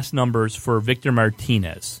OPS numbers for Victor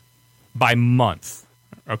Martinez by month.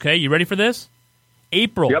 Okay, you ready for this?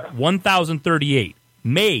 April, 1,038.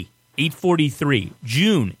 May, 843.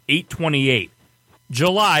 June, 828.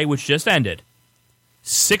 July, which just ended,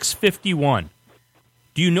 651.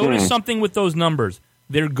 Do you notice something with those numbers?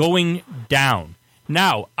 They're going down.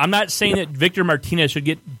 Now, I'm not saying that Victor Martinez should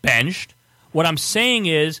get benched. What I'm saying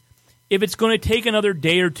is, if it's going to take another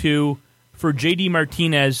day or two for J.D.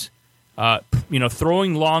 Martinez,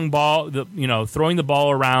 throwing long ball, throwing the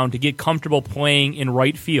ball around to get comfortable playing in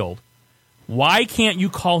right field, why can't you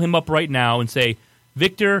call him up right now and say,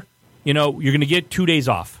 Victor, you're going to get 2 days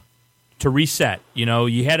off to reset.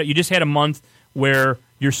 You just had a month where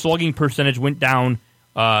your slugging percentage went down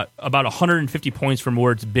about 150 points from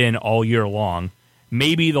where it's been all year long.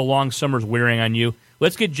 Maybe the long summer's wearing on you.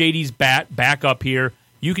 Let's get JD's bat back up here.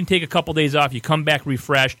 You can take a couple days off. You come back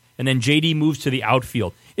refreshed, and then JD moves to the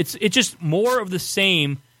outfield. It's just more of the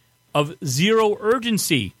same of zero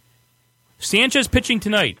urgency. Sanchez pitching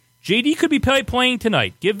tonight. JD could be playing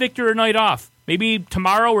tonight. Give Victor a night off. Maybe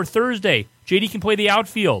tomorrow or Thursday. JD can play the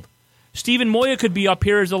outfield. Steven Moya could be up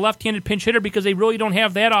here as a left-handed pinch hitter because they really don't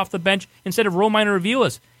have that off the bench instead of Romine or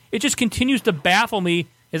Aviles. It just continues to baffle me.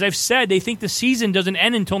 As I've said, they think the season doesn't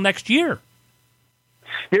end until next year.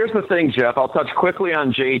 Here's the thing, Jeff. I'll touch quickly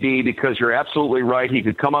on JD because you're absolutely right. He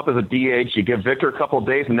could come up as a DH. You give Victor a couple of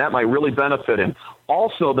days, and that might really benefit him.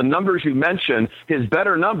 Also, the numbers you mentioned, his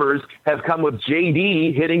better numbers have come with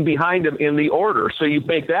JD hitting behind him in the order. So you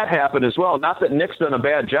make that happen as well. Not that Nick's done a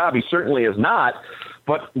bad job. He certainly is not.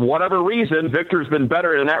 But whatever reason, Victor's been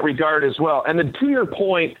better in that regard as well. And then to your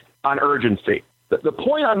point on urgency, the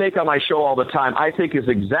point I make on my show all the time, I think, is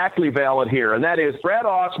exactly valid here, and that is Brad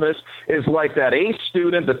Ausmus is like that ace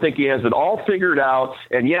student that think he has it all figured out,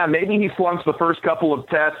 and yeah, maybe he flunks the first couple of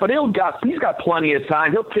tests, but he's got plenty of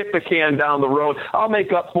time. He'll kick the can down the road. I'll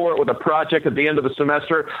make up for it with a project at the end of the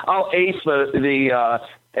semester. I'll ace the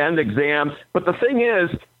end exam. But the thing is,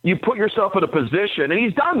 you put yourself in a position, and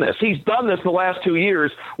he's done this. He's done this the last 2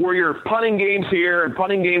 years where you're punting games here and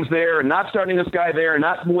punting games there and not starting this guy there and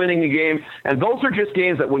not winning the game. And those are just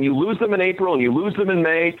games that when you lose them in April and you lose them in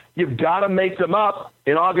May, you've got to make them up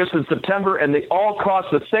in August and September, and they all cost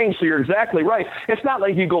the same. So you're exactly right. It's not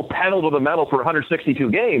like you go pedal to the metal for 162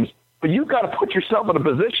 games. But you've got to put yourself in a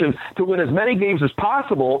position to win as many games as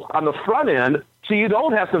possible on the front end so you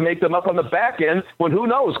don't have to make them up on the back end when, who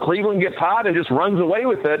knows, Cleveland gets hot and just runs away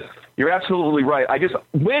with it. You're absolutely right.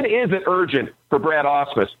 When is it urgent for Brad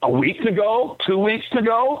Ausmus? A week to go? 2 weeks to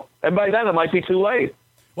go? And by then it might be too late.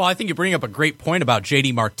 Well, I think you bring up a great point about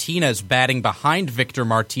J.D. Martinez batting behind Victor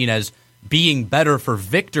Martinez being better for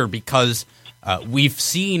Victor because we've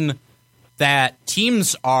seen that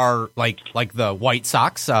teams are like the White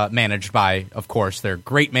Sox, managed by, of course, their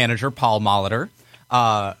great manager, Paul Molitor.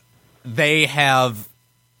 They have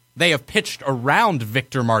pitched around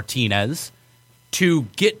Victor Martinez to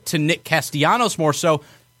get to Nick Castellanos more so.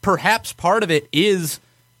 Perhaps part of it is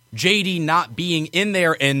JD not being in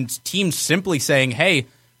there and teams simply saying, hey,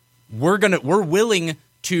 we're willing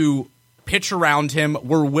to pitch around him.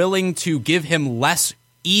 We're willing to give him less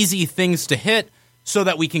easy things to hit so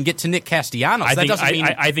that we can get to Nick Castellanos.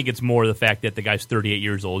 I think it's more the fact that the guy's 38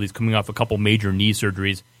 years old. He's coming off a couple major knee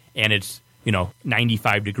surgeries, and it's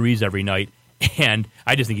 95 degrees every night. And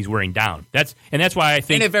I just think he's wearing down. That's why I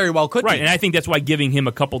think, and it very well could be. And I think that's why giving him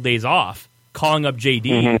a couple days off, calling up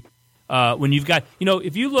JD, when you've got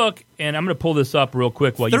if you look, and I'm going to pull this up real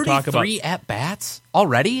quick while you talk about 33 at bats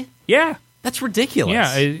already. Yeah, that's ridiculous.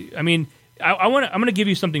 Yeah, I mean. I'm going to give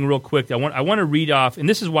you something real quick. I want to read off, and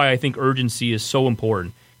this is why I think urgency is so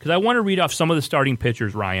important, because I want to read off some of the starting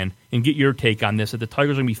pitchers, Ryan, and get your take on this that the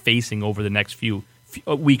Tigers are going to be facing over the next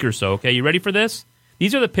week or so. Okay, you ready for this?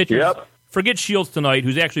 These are the pitchers. Yep. Forget Shields tonight,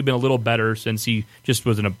 who's actually been a little better since he just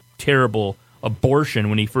was in a terrible abortion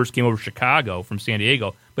when he first came over to Chicago from San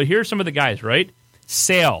Diego. But here's some of the guys, right?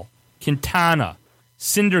 Sale, Quintana,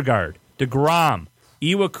 Syndergaard, DeGrom,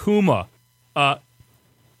 Iwakuma,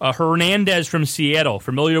 Hernandez from Seattle,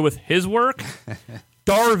 familiar with his work?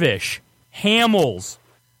 Darvish, Hamels,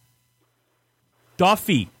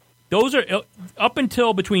 Duffy. Those are, up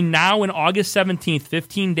until between now and August 17th,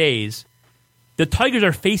 15 days, the Tigers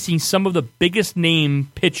are facing some of the biggest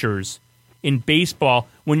name pitchers in baseball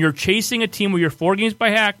when you're chasing a team where you're 4 games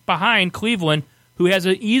behind Cleveland, who has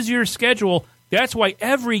an easier schedule. That's why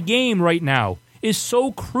every game right now is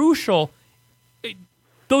so crucial.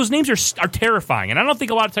 Those names are terrifying, and I don't think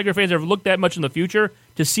a lot of Tiger fans have looked that much in the future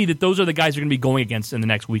to see that those are the guys they're going to be going against in the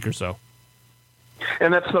next week or so.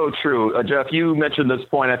 And that's so true. Jeff, you mentioned this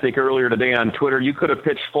point, I think, earlier today on Twitter. You could have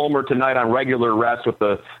pitched Fulmer tonight on regular rest with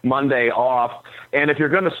the Monday off, and if you're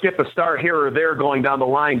going to skip a start here or there going down the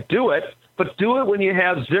line, do it. But do it when you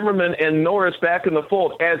have Zimmerman and Norris back in the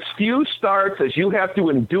fold. As few starts as you have to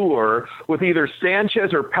endure with either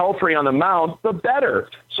Sanchez or Pelfrey on the mound, the better.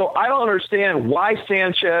 So I don't understand why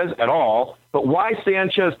Sanchez at all, but why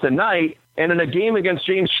Sanchez tonight, and in a game against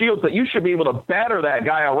James Shields that you should be able to batter that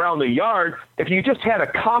guy around the yard if you just had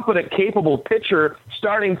a competent, capable pitcher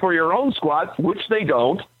starting for your own squad, which they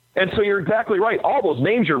don't. And so you're exactly right. All those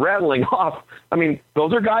names you're rattling off, I mean,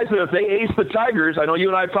 those are guys that if they ace the Tigers, I know you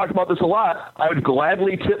and I have talked about this a lot, I would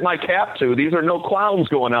gladly tip my cap to. These are no clowns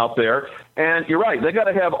going out there. And you're right. They got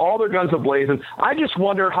to have all their guns ablazing. I just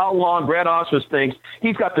wonder how long Brad Ausmus thinks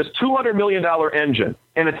he's got this $200 million engine,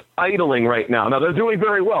 and it's idling right now. Now, they're doing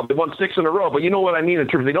very well. They won 6 in a row, but you know what I mean in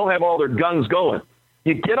terms of they don't have all their guns going.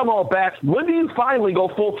 You get them all back. When do you finally go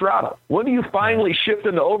full throttle? When do you finally shift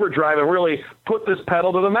into overdrive and really put this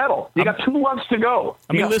pedal to the metal? You got 2 months to go.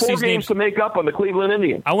 You got 4 games to make up on the Cleveland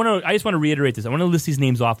Indians. I just want to reiterate this. I want to list these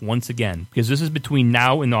names off once again because this is between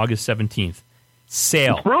now and August 17th.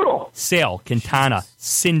 Sale, it's brutal. Sale, Quintana,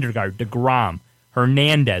 Syndergaard, DeGrom,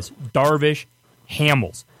 Hernandez, Darvish,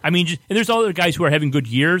 Hamels. I mean, and there's other guys who are having good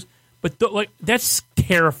years. But that's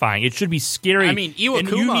terrifying. It should be scary. I mean, and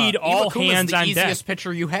you need all hands on deck. The easiest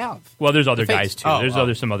pitcher you have. Well, there's other guys too.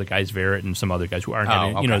 There's some other guys, Verrett, and some other guys who aren't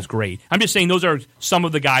having. It's great. I'm just saying those are some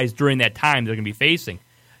of the guys during that time they're going to be facing.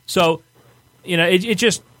 So, it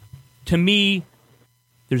just, to me,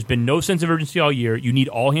 there's been no sense of urgency all year. You need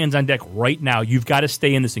all hands on deck right now. You've got to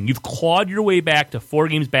stay in this thing. You've clawed your way back to 4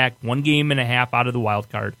 games back, 1.5 games out of the wild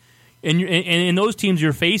card, and in those teams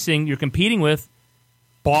you're competing with.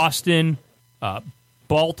 Boston,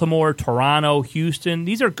 Baltimore, Toronto, Houston.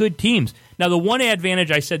 These are good teams. Now, the one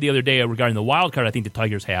advantage I said the other day regarding the wild card I think the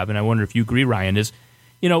Tigers have, and I wonder if you agree, Ryan, is,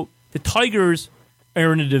 the Tigers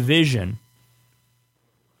are in a division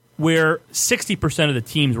where 60% of the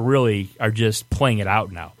teams really are just playing it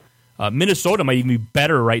out now. Minnesota might even be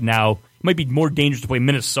better right now. It might be more dangerous to play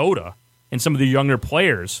Minnesota and some of the younger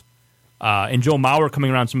players, and Joe Mauer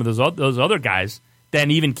coming around some of those other guys,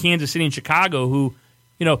 than even Kansas City and Chicago, who,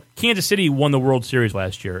 Kansas City won the World Series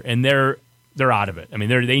last year, and they're out of it. I mean,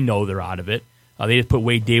 they know they're out of it. They just put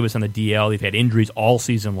Wade Davis on the DL. They've had injuries all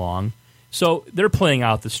season long. So they're playing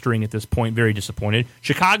out the string at this point, very disappointed.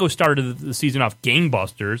 Chicago started the season off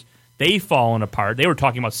gangbusters. They've fallen apart. They were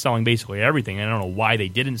talking about selling basically everything. I don't know why they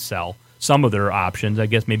didn't sell some of their options. I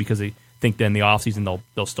guess maybe because they think that in the offseason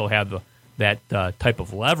they'll still have that type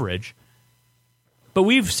of leverage. But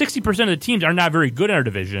 60% of the teams are not very good in our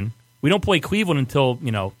division. We don't play Cleveland until,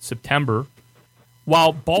 September.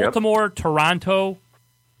 While Baltimore, Toronto,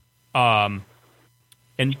 and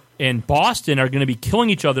Boston are going to be killing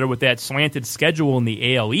each other with that slanted schedule in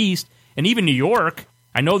the AL East, and even New York,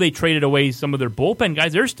 I know they traded away some of their bullpen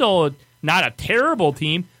guys. They're still not a terrible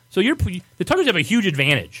team. So the Tigers have a huge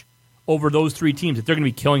advantage over those 3 teams that they're going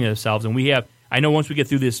to be killing themselves. And I know once we get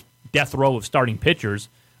through this death row of starting pitchers,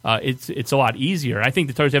 it's a lot easier. I think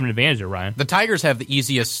the Tigers have an advantage there, Ryan. The Tigers have the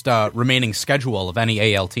easiest remaining schedule of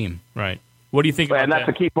any AL team. Right. What do you think about that? And that's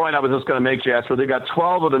the key point I was just going to make, Jasper. They've got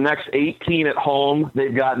 12 of the next 18 at home.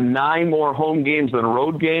 They've got 9 more home games than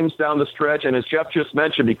road games down the stretch. And as Jeff just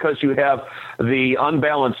mentioned, because you have the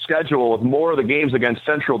unbalanced schedule of more of the games against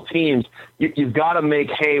central teams, you've got to make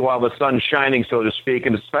hay while the sun's shining, so to speak,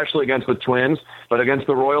 and especially against the Twins, but against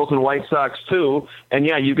the Royals and White Sox too. And,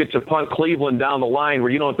 yeah, you get to punt Cleveland down the line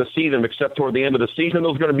where you don't have to see them except toward the end of the season.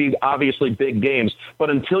 Those are going to be obviously big games. But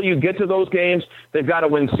until you get to those games, they've got to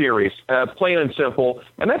win series. Plain and simple.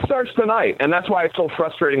 And that starts tonight. And that's why it's so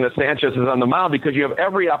frustrating that Sanchez is on the mound, because you have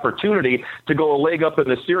every opportunity to go a leg up in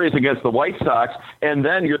the series against the White Sox, and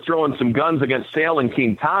then you're throwing some guns against Sale and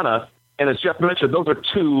Quintana. And as Jeff mentioned, those are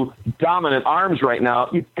 2 dominant arms right now.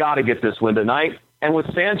 You've got to get this win tonight. And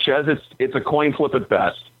with Sanchez, it's a coin flip at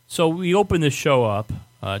best. So we opened this show up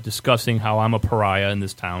discussing how I'm a pariah in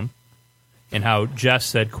this town and how Jess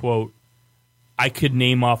said, quote, I could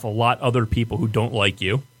name off a lot other people who don't like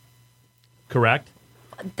you. Correct?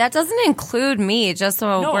 That doesn't include me, just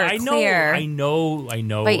so we're clear. I know.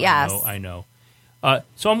 But yes. I know.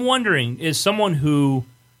 So I'm wondering, is someone who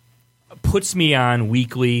puts me on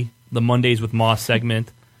weekly, the Mondays with Moss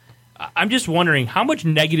segment, I'm just wondering, how much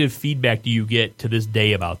negative feedback do you get to this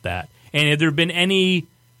day about that? And has there been any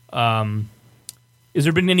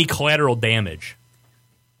collateral damage?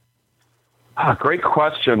 Great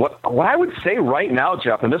question. What I would say right now,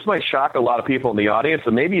 Jeff, and this might shock a lot of people in the audience,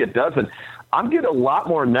 and maybe it doesn't, I'm getting a lot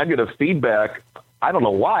more negative feedback. I don't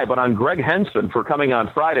know why, but on Greg Henson for coming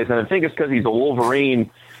on Fridays, and I think it's because he's a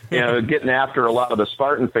Wolverine, getting after a lot of the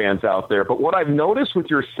Spartan fans out there. But what I've noticed with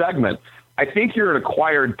your segment, I think you're an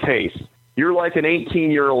acquired taste. You're like an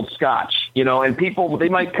 18-year-old Scotch, and people, they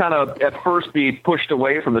might kind of at first be pushed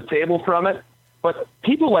away from the table from it, but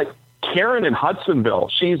people like Karen in Hudsonville,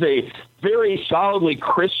 she's a very solidly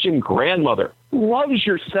Christian grandmother, loves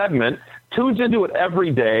your segment, tunes into it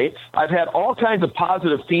every day. I've had all kinds of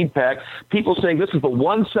positive feedback, people saying this is the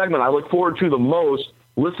one segment I look forward to the most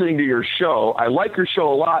listening to your show. I like your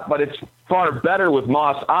show a lot, but it's far better with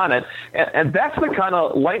Moss on it. And that's the kind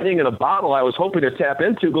of lightning in a bottle I was hoping to tap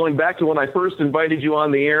into, going back to when I first invited you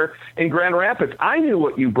on the air in Grand Rapids. I knew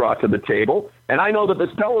what you brought to the table, and I know that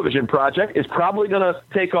this television project is probably going to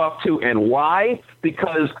take off too. And why?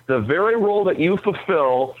 Because the very role that you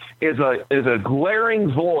fulfill is a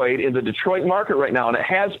glaring void in the Detroit market right now, and it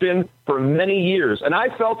has been for many years. And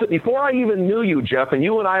I felt it before I even knew you, Jeff, and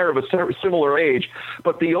you and I are of a similar age,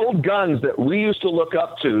 but the old guns that we used to look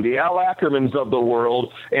up to, the Al Ackermans of the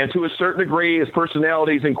world, and to a certain degree his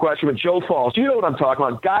personalities in question, but Joe Falls, you know what I'm talking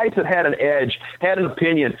about, guys that had an edge, had an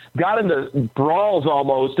opinion, got into brawls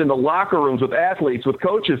almost in the locker rooms with athletes, with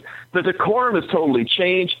coaches. The decorum has totally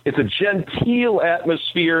changed. It's a genteel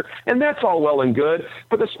atmosphere, and that's all well and good,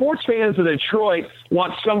 but the sports fans of Detroit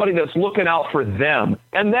want somebody that's looking out for them,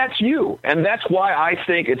 and that's you. And that's why I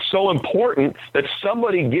think it's so important that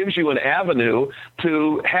somebody gives you an avenue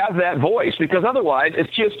to have that voice, because otherwise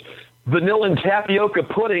it's just vanilla and tapioca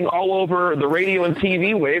pudding all over the radio and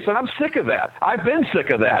TV waves, and I'm sick of that. I've been sick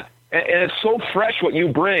of that. And it's so fresh what you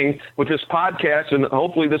bring with this podcast and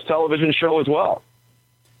hopefully this television show as well.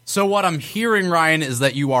 So what I'm hearing, Ryan, is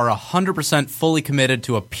that you are 100% fully committed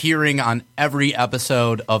to appearing on every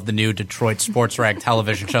episode of the new Detroit Sports Rag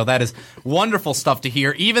television show. That is wonderful stuff to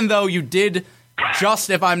hear, even though you did just,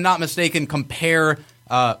 if I'm not mistaken, compare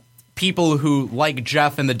people who like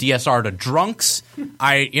Jeff and the DSR to drunks.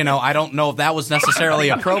 I don't know if that was necessarily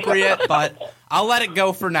appropriate, but I'll let it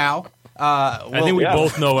go for now. I think we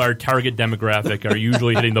both know our target demographic are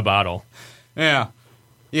usually hitting the bottle. Yeah.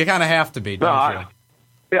 You kind of have to be, don't you?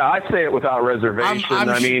 Yeah, I say it without reservation.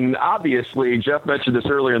 I mean, obviously, Jeff mentioned this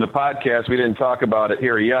earlier in the podcast. We didn't talk about it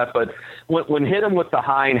here yet, but when Hit 'Em with the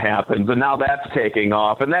Hind happens, and now that's taking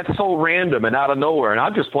off, and that's so random and out of nowhere, and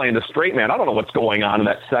I'm just playing the straight man. I don't know what's going on in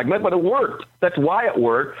that segment, but it worked. That's why it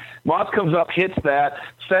worked. Moss comes up, hits that,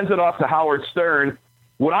 sends it off to Howard Stern.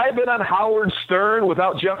 Would I have been on Howard Stern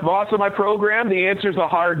without Jeff Moss on my program? The answer is a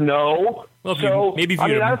hard no. Well,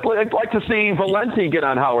 I'd like to see Valenti get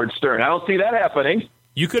on Howard Stern. I don't see that happening.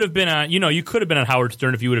 You could have been on, you could have been on Howard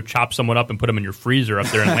Stern if you would have chopped someone up and put them in your freezer up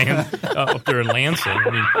there in Lansing. I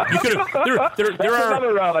mean, you could have. There are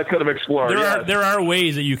another route I could have explored. There are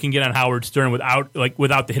ways that you can get on Howard Stern without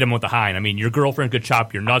the Hit 'Em with the Hind. I mean, your girlfriend could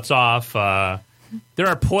chop your nuts off. There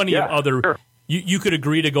are plenty of other. Sure. You could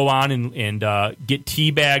agree to go on and get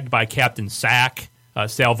teabagged by Captain Sack,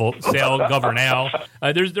 Sal Governale.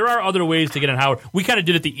 There are other ways to get on Howard. We kind of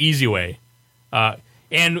did it the easy way.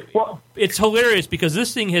 It's hilarious because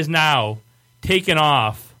this thing has now taken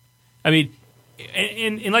off. I mean,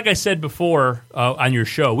 and like I said before on your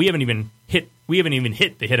show, we haven't even hit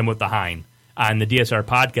the Hit 'em with the Hein on the DSR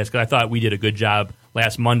podcast because I thought we did a good job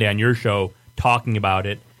last Monday on your show talking about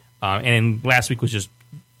it. And last week was just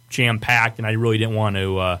jam-packed, and I really didn't want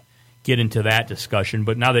to get into that discussion.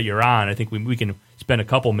 But now that you're on, I think we can spend a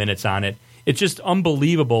couple minutes on it. It's just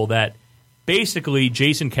unbelievable that basically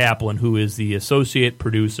Jason Kaplan, who is the associate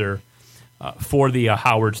producer for the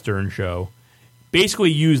Howard Stern show,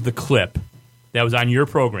 basically used the clip that was on your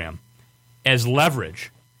program as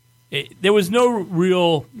leverage. There was no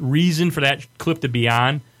real reason for that clip to be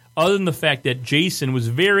on other than the fact that Jason was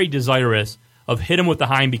very desirous of Hit 'em with the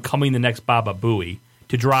Hein becoming the next Baba Booey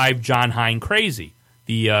to drive John Hein crazy,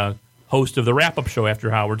 the host of the wrap-up show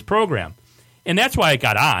after Howard's program. And that's why it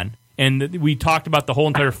got on. And we talked about the whole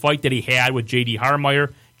entire fight that he had with J.D.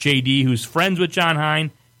 Harmeyer. J.D., who's friends with John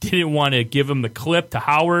Hein, didn't want to give him the clip to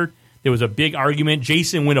Howard. There was a big argument.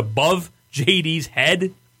 Jason went above J.D.'s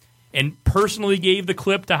head and personally gave the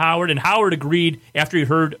clip to Howard. And Howard agreed after he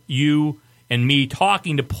heard you and me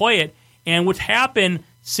talking to play it. And what's happened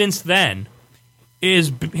since then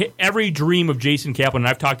is every dream of Jason Kaplan, and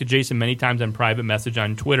I've talked to Jason many times on private message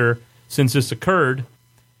on Twitter since this occurred,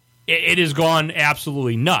 it has gone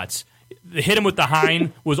absolutely nuts. The Hit 'em with the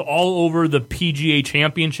Hein was all over the PGA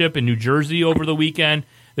Championship in New Jersey over the weekend.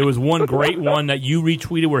 There was one great one that you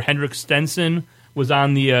retweeted where Henrik Stenson was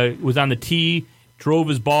on the tee, drove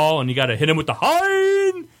his ball, and you got to hit him with the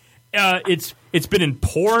Hein. It's been in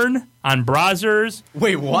porn on Brazzers.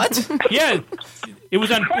 Wait, what? Yeah. It was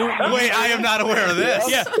on. Wait, I am not aware of this.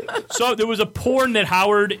 Yeah. So there was a porn that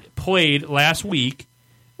Howard played last week,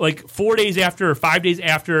 like 4 days after or 5 days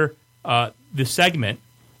after the segment,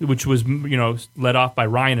 which was led off by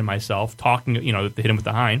Ryan and myself talking. They hit him with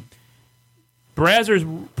the Hein.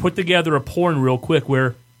 Brazzers put together a porn real quick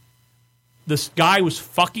where this guy was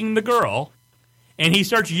fucking the girl, and he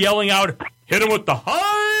starts yelling out, "Hit him with the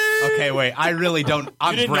Hein!" Okay, wait. I really don't.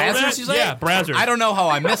 On Brazzers, you say? Yeah, Brazzers. I don't know how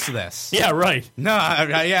I missed this. Yeah, right. No,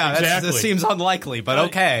 yeah, exactly. This seems unlikely, but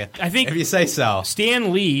okay. I think if you say so.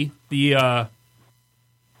 Stan Lee, the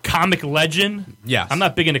comic legend. Yes. I'm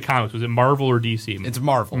not big into comics. Was it Marvel or DC? It's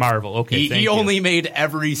Marvel. Marvel. Okay. He only made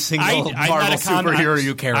every single Marvel superhero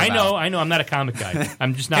you care about. I know. I'm not a comic guy.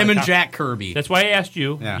 I'm just not. Him and Jack Kirby. That's why I asked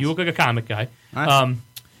you. Yes. You look like a comic guy. Nice.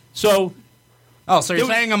 So you're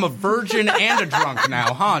saying I'm a virgin and a drunk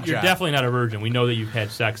now, huh, Jack? You're definitely not a virgin. We know that you've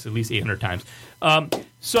had sex at least 800 times.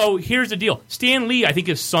 So here's the deal. Stan Lee, I think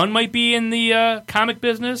his son might be in the comic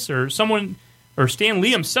business, or someone, or Stan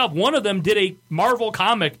Lee himself. One of them did a Marvel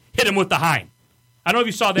comic, Hit 'em with the Hein. I don't know if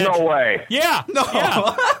you saw that. No way. Yeah. No.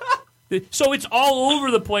 Yeah. So it's all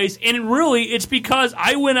over the place, and really, it's because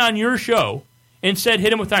I went on your show and said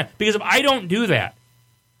Hit 'em with the Hein. Because if I don't do that,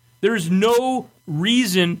 there's no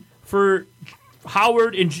reason for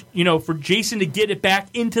Howard and for Jason to get it back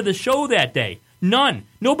into the show that day. None.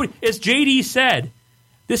 Nobody. As JD said,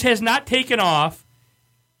 this has not taken off.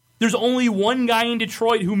 There's only one guy in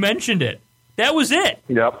Detroit who mentioned it. That was it.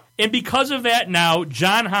 Yep. And because of that, now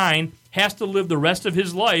John Hein has to live the rest of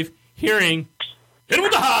his life hearing "Hit him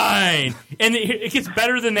with the Hein," and it gets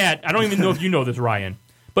better than that. I don't even know if you know this, Ryan,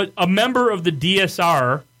 but a member of the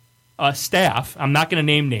DSR staff. I'm not going to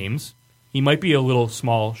name names. He might be a little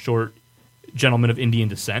small, short gentleman of Indian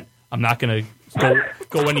descent. I'm not going to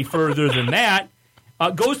go any further than that.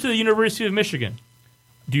 Goes to the University of Michigan.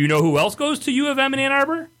 Do you know who else goes to U of M in Ann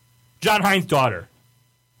Arbor? John Hein's daughter.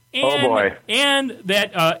 And, oh, boy. And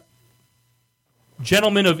that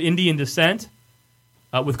gentleman of Indian descent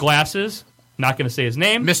with glasses. Not going to say his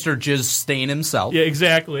name. Mr. Jizz Stain himself. Yeah,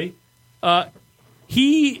 exactly.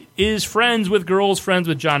 He is friends with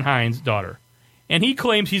John Hein's daughter. And he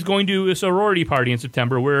claims he's going to a sorority party in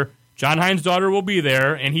September where John Hein's daughter will be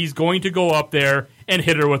there, and he's going to go up there and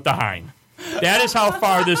hit her with the Hein. That is how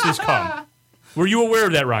far this has come. Were you aware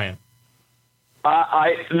of that, Ryan?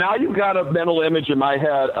 Now you've got a mental image in my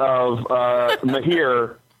head of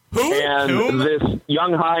Mahir and this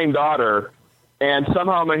young Hein daughter, and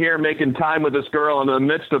somehow Mahir making time with this girl in the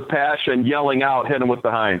midst of passion, yelling out, "Hit him with the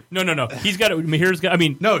Hein." No. Mahir's got. I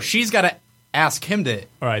mean, no, she's got to ask him to.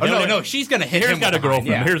 All right. No, she's going to hit him. Mahir's got a girlfriend.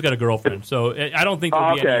 Yeah. Mahir's got a girlfriend. So I don't think.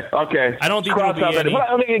 Okay. I don't think there'll be any.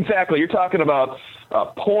 I think exactly. You're talking about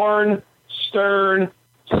porn, Stern,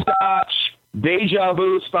 Scotch, Deja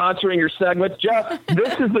Vu sponsoring your segment. Jeff,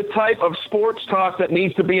 this is the type of sports talk that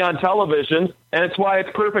needs to be on television, and it's why it's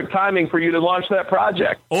perfect timing for you to launch that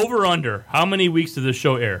project. Over under. How many weeks does this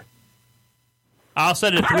show air? I'll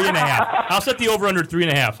set it at 3.5. I'll set the over under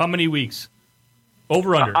 3.5. How many weeks?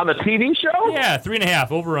 Over under. On the TV show? Yeah,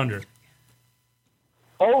 3.5. Over under.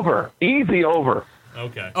 Over. Easy over.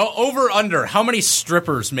 Okay. Oh, over under. How many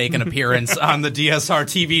strippers make an appearance on the DSR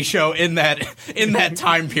TV show in that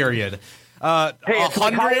time period? Hey, it's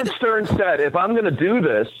like Howard Stern said, if I'm going to do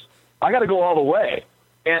this, I got to go all the way.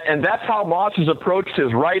 And that's how Moss has approached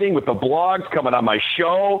his writing with the blogs coming on my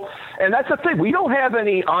show. And that's the thing. We don't have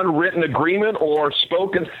any unwritten agreement or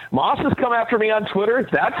spoken. Moss has come after me on Twitter.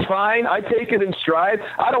 That's fine. I take it in stride.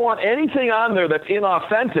 I don't want anything on there that's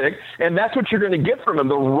inauthentic. And that's what you're going to get from him,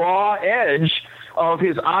 the raw edge of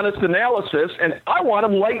his honest analysis. And I want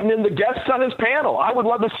him lightening the guests on his panel. I would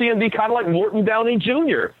love to see him be kind of like Morton Downey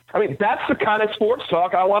Jr. I mean, that's the kind of sports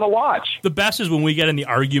talk I want to watch. The best is when we get in the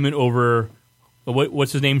argument over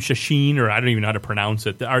what's his name, Shashin, or I don't even know how to pronounce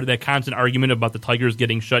it. That constant argument about the Tigers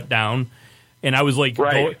getting shut down, and I was like,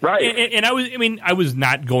 right. And I was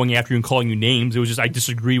not going after you and calling you names. It was just I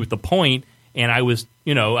disagree with the point, and I was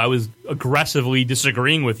aggressively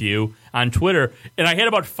disagreeing with you on Twitter, and I had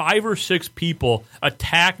about 5 or 6 people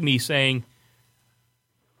attack me saying,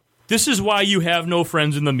 "This is why you have no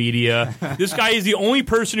friends in the media. This guy is the only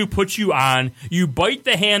person who puts you on. You bite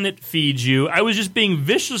the hand that feeds you." I was just being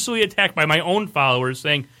viciously attacked by my own followers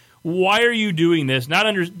saying, "Why are you doing this?"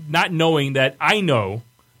 Not knowing that I know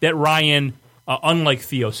that Ryan, unlike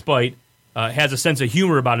Theo Spite, has a sense of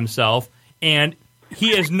humor about himself, and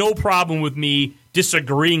he has no problem with me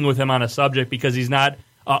disagreeing with him on a subject because he's not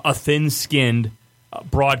a thin-skinned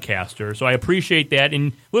broadcaster. So I appreciate that.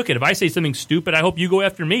 And look, if I say something stupid, I hope you go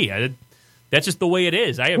after me. That's just the way it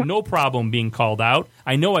is. I have no problem being called out.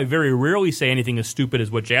 I know I very rarely say anything as stupid as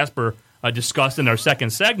what Jasper discussed in our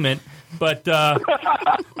second segment, but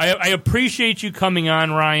I appreciate you coming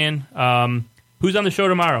on, Ryan. Who's on the show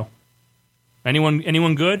tomorrow?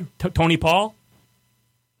 Anyone good? Tony Paul?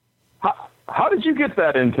 How did you get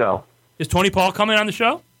that intel? Is Tony Paul coming on the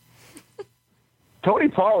show? Tony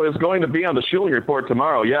Paul is going to be on the Schuling Report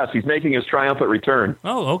tomorrow. Yes, he's making his triumphant return.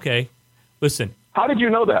 Oh, okay. Listen. How did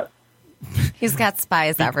you know that? He's got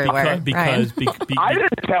spies everywhere. Because I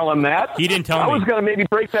didn't tell him that. He didn't tell me. I was going to maybe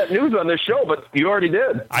break that news on this show, but you already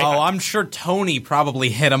did. I'm sure Tony probably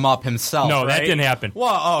hit him up himself. No, right? that didn't happen.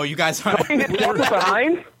 Well, you guys are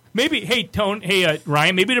behind. Maybe,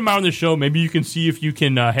 Ryan, maybe tomorrow on the show, maybe you can see if you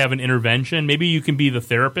can have an intervention. Maybe you can be the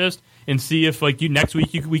therapist and see if, next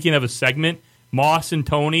week we can have a segment, Moss and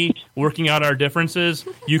Tony working out our differences.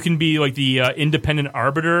 You can be like the independent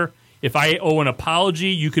arbiter. If I owe an apology,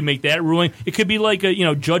 you could make that ruling. It could be like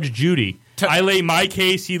Judge Judy. I lay my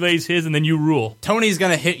case, he lays his, and then you rule. Tony's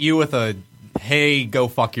going to hit you with a, "Hey, go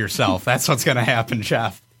fuck yourself." That's what's going to happen,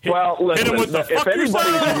 Jeff. Well, listen, if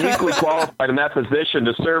anybody's uniquely qualified in that position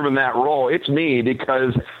to serve in that role, it's me,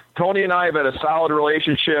 because Tony and I have had a solid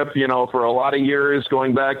relationship, for a lot of years,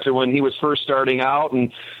 going back to when he was first starting out.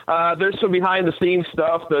 And there's some behind-the-scenes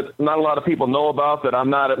stuff that not a lot of people know about that I'm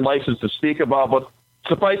not licensed to speak about. But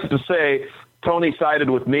suffice it to say, Tony sided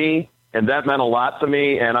with me, and that meant a lot to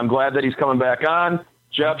me, and I'm glad that he's coming back on.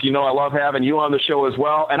 Jeff, I love having you on the show as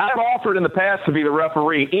well. And I've offered in the past to be the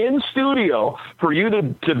referee in studio for you to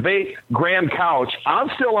debate Graham Couch. I'm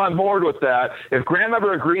still on board with that. If Graham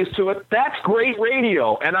ever agrees to it, that's great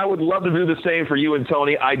radio. And I would love to do the same for you and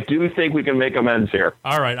Tony. I do think we can make amends here.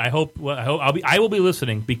 All right. I will be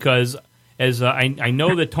listening, because as I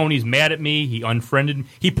know that Tony's mad at me. He unfriended me.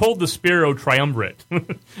 He pulled the Spiro triumvirate.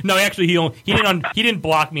 No, actually, he didn't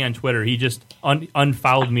block me on Twitter. He just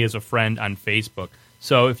unfollowed me as a friend on Facebook.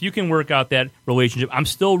 So if you can work out that relationship, I'm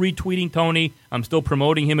still retweeting Tony. I'm still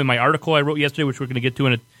promoting him in my article I wrote yesterday, which we're going to get to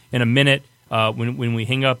in a minute when we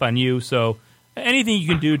hang up on you. So anything you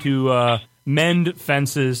can do to mend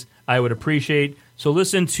fences, I would appreciate. So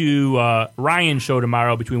listen to Ryan's show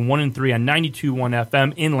tomorrow between 1 and 3 on 92.1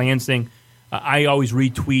 FM in Lansing. I always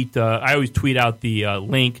retweet. I always tweet out the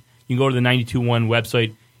link. You can go to the 92.1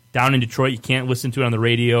 website down in Detroit. You can't listen to it on the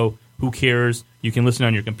radio. Who cares? You can listen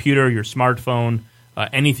on your computer, your smartphone.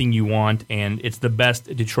 Anything you want, and it's the best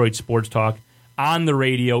Detroit sports talk on the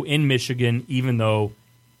radio in Michigan, even though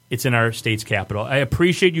it's in our state's capital. I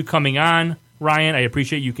appreciate you coming on, Ryan. I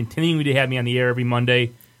appreciate you continuing to have me on the air every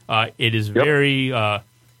Monday. It is I'm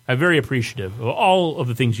very appreciative of all of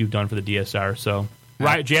the things you've done for the DSR. So,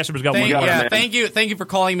 Ryan, Jasper's got one. Yeah, thank you for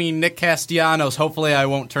calling me Nick Castellanos. Hopefully, I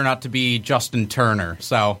won't turn out to be Justin Turner.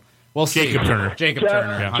 So. We'll see. Jacob Turner.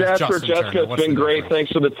 Yeah. Jasper, Jessica, it's been great. Thanks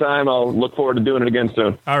for the time. I'll look forward to doing it again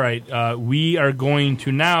soon. All right. We are going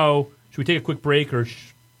to now, should we take a quick break, or how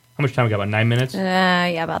much time we got? About 9 minutes?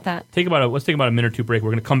 Yeah, about that. Let's take about a minute or two break.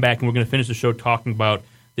 We're going to come back and we're going to finish the show talking about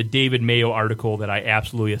the David Mayo article that I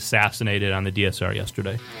absolutely assassinated on the DSR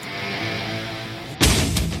yesterday.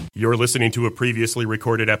 You're listening to a previously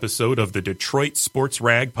recorded episode of the Detroit Sports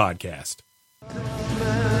Rag Podcast.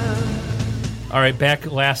 All right, back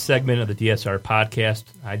last segment of the DSR podcast.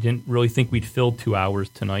 I didn't really think we'd fill 2 hours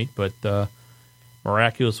tonight, but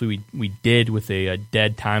miraculously we did with a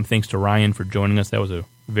dead time. Thanks to Ryan for joining us. That was a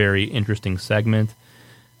very interesting segment.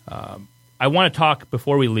 I want to talk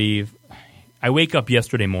before we leave. I wake up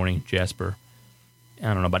yesterday morning, Jasper, I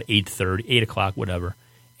don't know, about 8:30, 8 o'clock, whatever,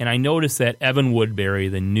 and I noticed that Evan Woodbury,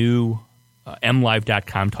 the new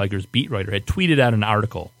MLive.com Tigers beat writer, had tweeted out an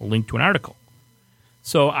article, a link to an article.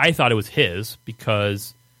 So I thought it was his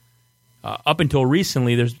because up until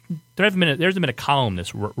recently, there hasn't been a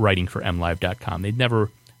columnist writing for MLive.com. They'd never,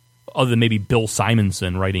 other than maybe Bill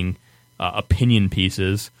Simonson writing opinion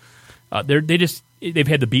pieces, they've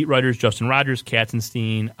had the beat writers, Justin Rogers,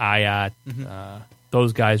 Katzenstein, Ayat,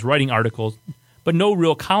 those guys writing articles, but no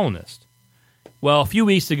real columnist. Well, a few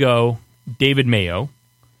weeks ago, David Mayo,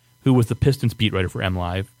 who was the Pistons beat writer for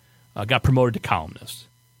MLive, got promoted to columnist.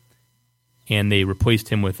 And they replaced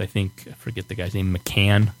him with, I forget the guy's name,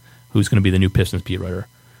 McCann, who's going to be the new Pistons beat writer.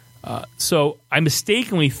 So I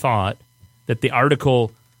mistakenly thought that the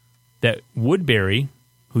article that Woodbury,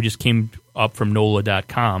 who just came up from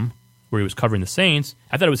NOLA.com, where he was covering the Saints,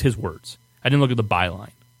 I thought it was his words. I didn't look at the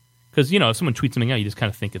byline. Because, if someone tweets something out, you just kind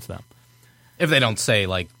of think it's them. If they don't say,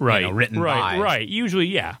 written by. Right. Usually,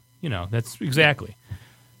 yeah. That's exactly.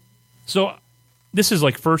 So this is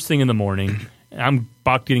first thing in the morning. I'm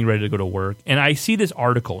about getting ready to go to work, and I see this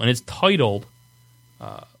article, and it's titled,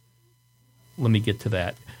 let me get to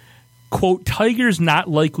that, quote, Tigers not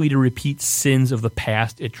likely to repeat sins of the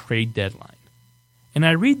past at trade deadline. And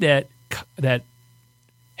I read that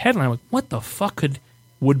headline, I'm like, what the fuck could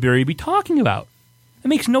Woodbury be talking about? It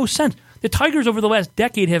makes no sense. The Tigers over the last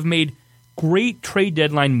decade have made great trade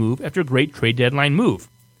deadline move after great trade deadline move.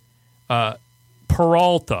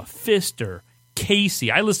 Peralta, Pfister, Casey.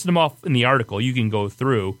 I listed them off in the article. You can go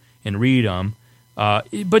through and read them.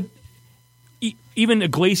 But even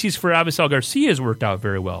Iglesias for Avisal Garcia has worked out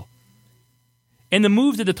very well. And the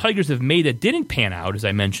moves that the Tigers have made that didn't pan out, as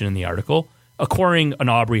I mentioned in the article, acquiring an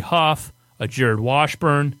Aubrey Huff, a Jared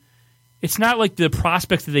Washburn, it's not like the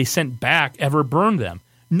prospects that they sent back ever burned them.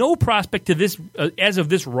 No prospect to this, as of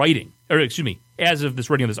this writing of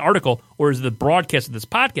this article, or as the broadcast of this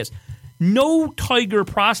podcast, no Tiger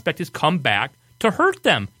prospect has come back to hurt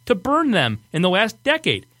them, to burn them in the last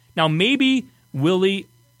decade. Now, maybe Willie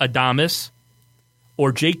Adames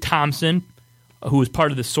or Jake Thompson, who was part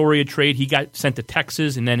of the Soria trade, he got sent to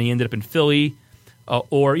Texas and then he ended up in Philly,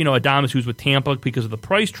 or Adames, who's with Tampa because of the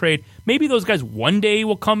Price trade. Maybe those guys one day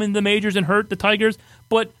will come in the majors and hurt the Tigers,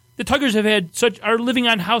 but the Tigers are living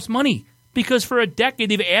on house money because for a decade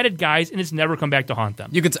they've added guys and it's never come back to haunt them.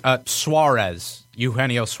 You could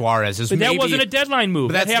Eugenio Suarez is but that wasn't a deadline move.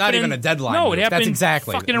 But that's not even a deadline move. No, it happened that's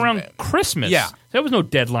exactly. fucking around Christmas. Yeah. That was no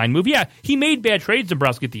deadline move. Yeah, he made bad trades,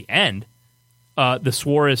 Dombrowski, at the end. The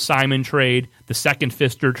Suarez-Simon trade, the second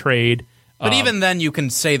Pfister trade. But even then, you can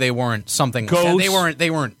say they weren't something. Ghost, they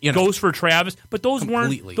weren't. Ghost for Travis, but those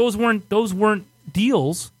weren't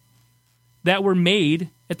deals that were made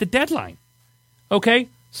at the deadline. Okay,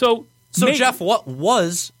 so Jeff, what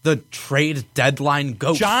was the trade deadline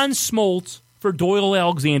ghost? John Smoltz for Doyle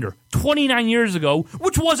Alexander 29 years ago,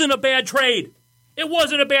 which wasn't a bad trade. It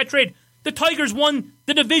wasn't a bad trade. The Tigers won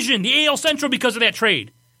the division, the AL Central, because of that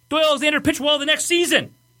trade. Doyle Alexander pitched well the next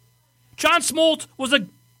season. John Smoltz was a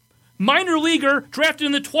minor leaguer drafted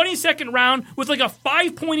in the 22nd round with a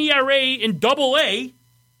 5.0 ERA in Double-A.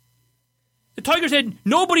 The Tigers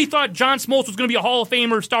nobody thought John Smoltz was going to be a Hall of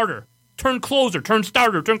Famer starter. Turn closer, turn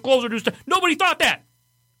starter, turn closer. Nobody thought that.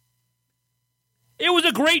 It was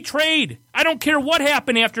a great trade. I don't care what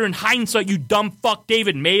happened after in hindsight, you dumb fuck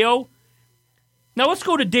David Mayo. Now let's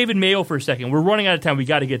go to David Mayo for a second. We're running out of time. We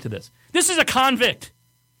got to get to this. This is a convict.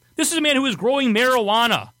 This is a man who is growing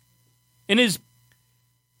marijuana in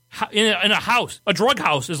a house. A drug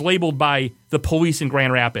house is labeled by the police in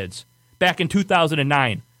Grand Rapids back in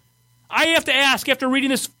 2009. I have to ask, after reading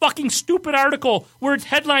this fucking stupid article where its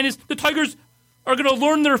headline is, the Tigers are going to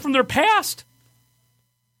learn from their past.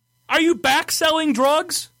 Are you back selling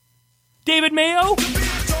drugs, David Mayo?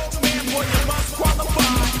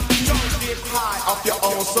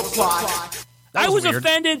 I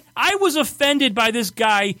was offended by this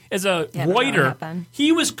guy as a writer.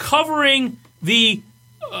 He was covering the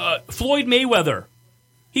Floyd Mayweather.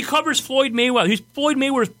 He covers Floyd Mayweather. He's Floyd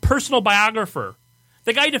Mayweather's personal biographer.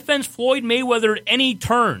 The guy defends Floyd Mayweather at any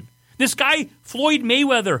turn. This guy, Floyd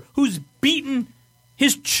Mayweather, who's beaten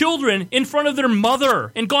his children in front of their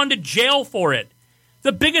mother and gone to jail for it.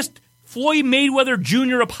 The biggest Floyd Mayweather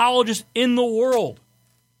Jr. apologist in the world.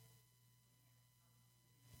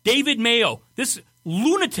 David Mayo, this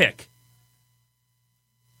lunatic,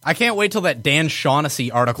 I can't wait till that Dan Shaughnessy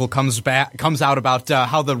article comes out about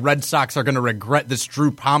how the Red Sox are going to regret this Drew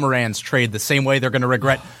Pomeranz trade the same way they're going to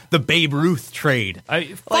regret the Babe Ruth trade.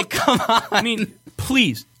 Come on. I mean,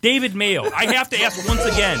 please, David Mayo. I have to ask once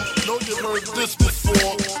again.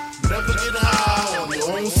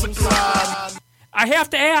 I have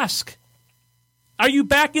to ask, are you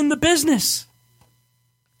back in the business?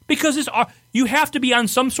 Because you have to be on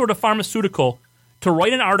some sort of pharmaceutical to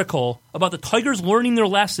write an article about the Tigers learning their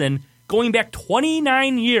lesson going back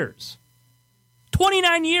 29 years.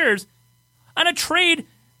 29 years on a trade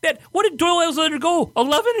that, what did Doyle Alexander go?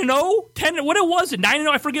 11-0? 10? What it was? 9-0?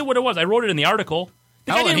 I forget what it was. I wrote it in the article.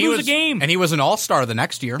 The guy didn't lose a game. And he was an all-star the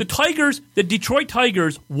next year. The Detroit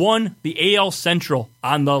Tigers won the AL Central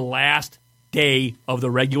on the last day of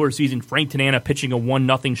the regular season. Frank Tanana pitching a 1-0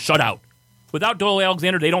 shutout. Without Doyle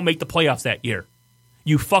Alexander, they don't make the playoffs that year.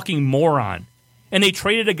 You fucking moron. And they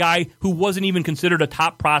traded a guy who wasn't even considered a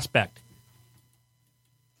top prospect.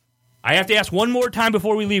 I have to ask one more time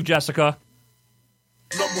before we leave, Jessica.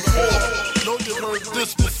 Number 4, know you heard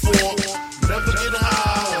this before. Never get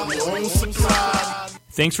high on your own supply.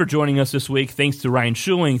 Thanks for joining us this week. Thanks to Ryan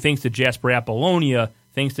Schuling. Thanks to Jasper Apollonia.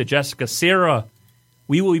 Thanks to Jessica Serra.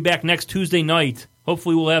 We will be back next Tuesday night.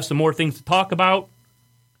 Hopefully we'll have some more things to talk about.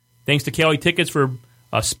 Thanks to Cali Tickets for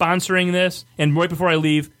sponsoring this. And right before I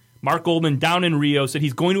leave, Mark Goldman down in Rio said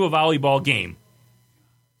he's going to a volleyball game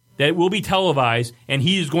that will be televised, and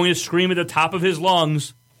he is going to scream at the top of his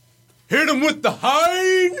lungs, "Hit him with the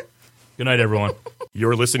hind!" Good night, everyone.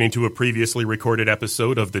 You're listening to a previously recorded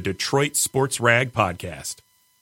episode of the Detroit Sports Rag Podcast.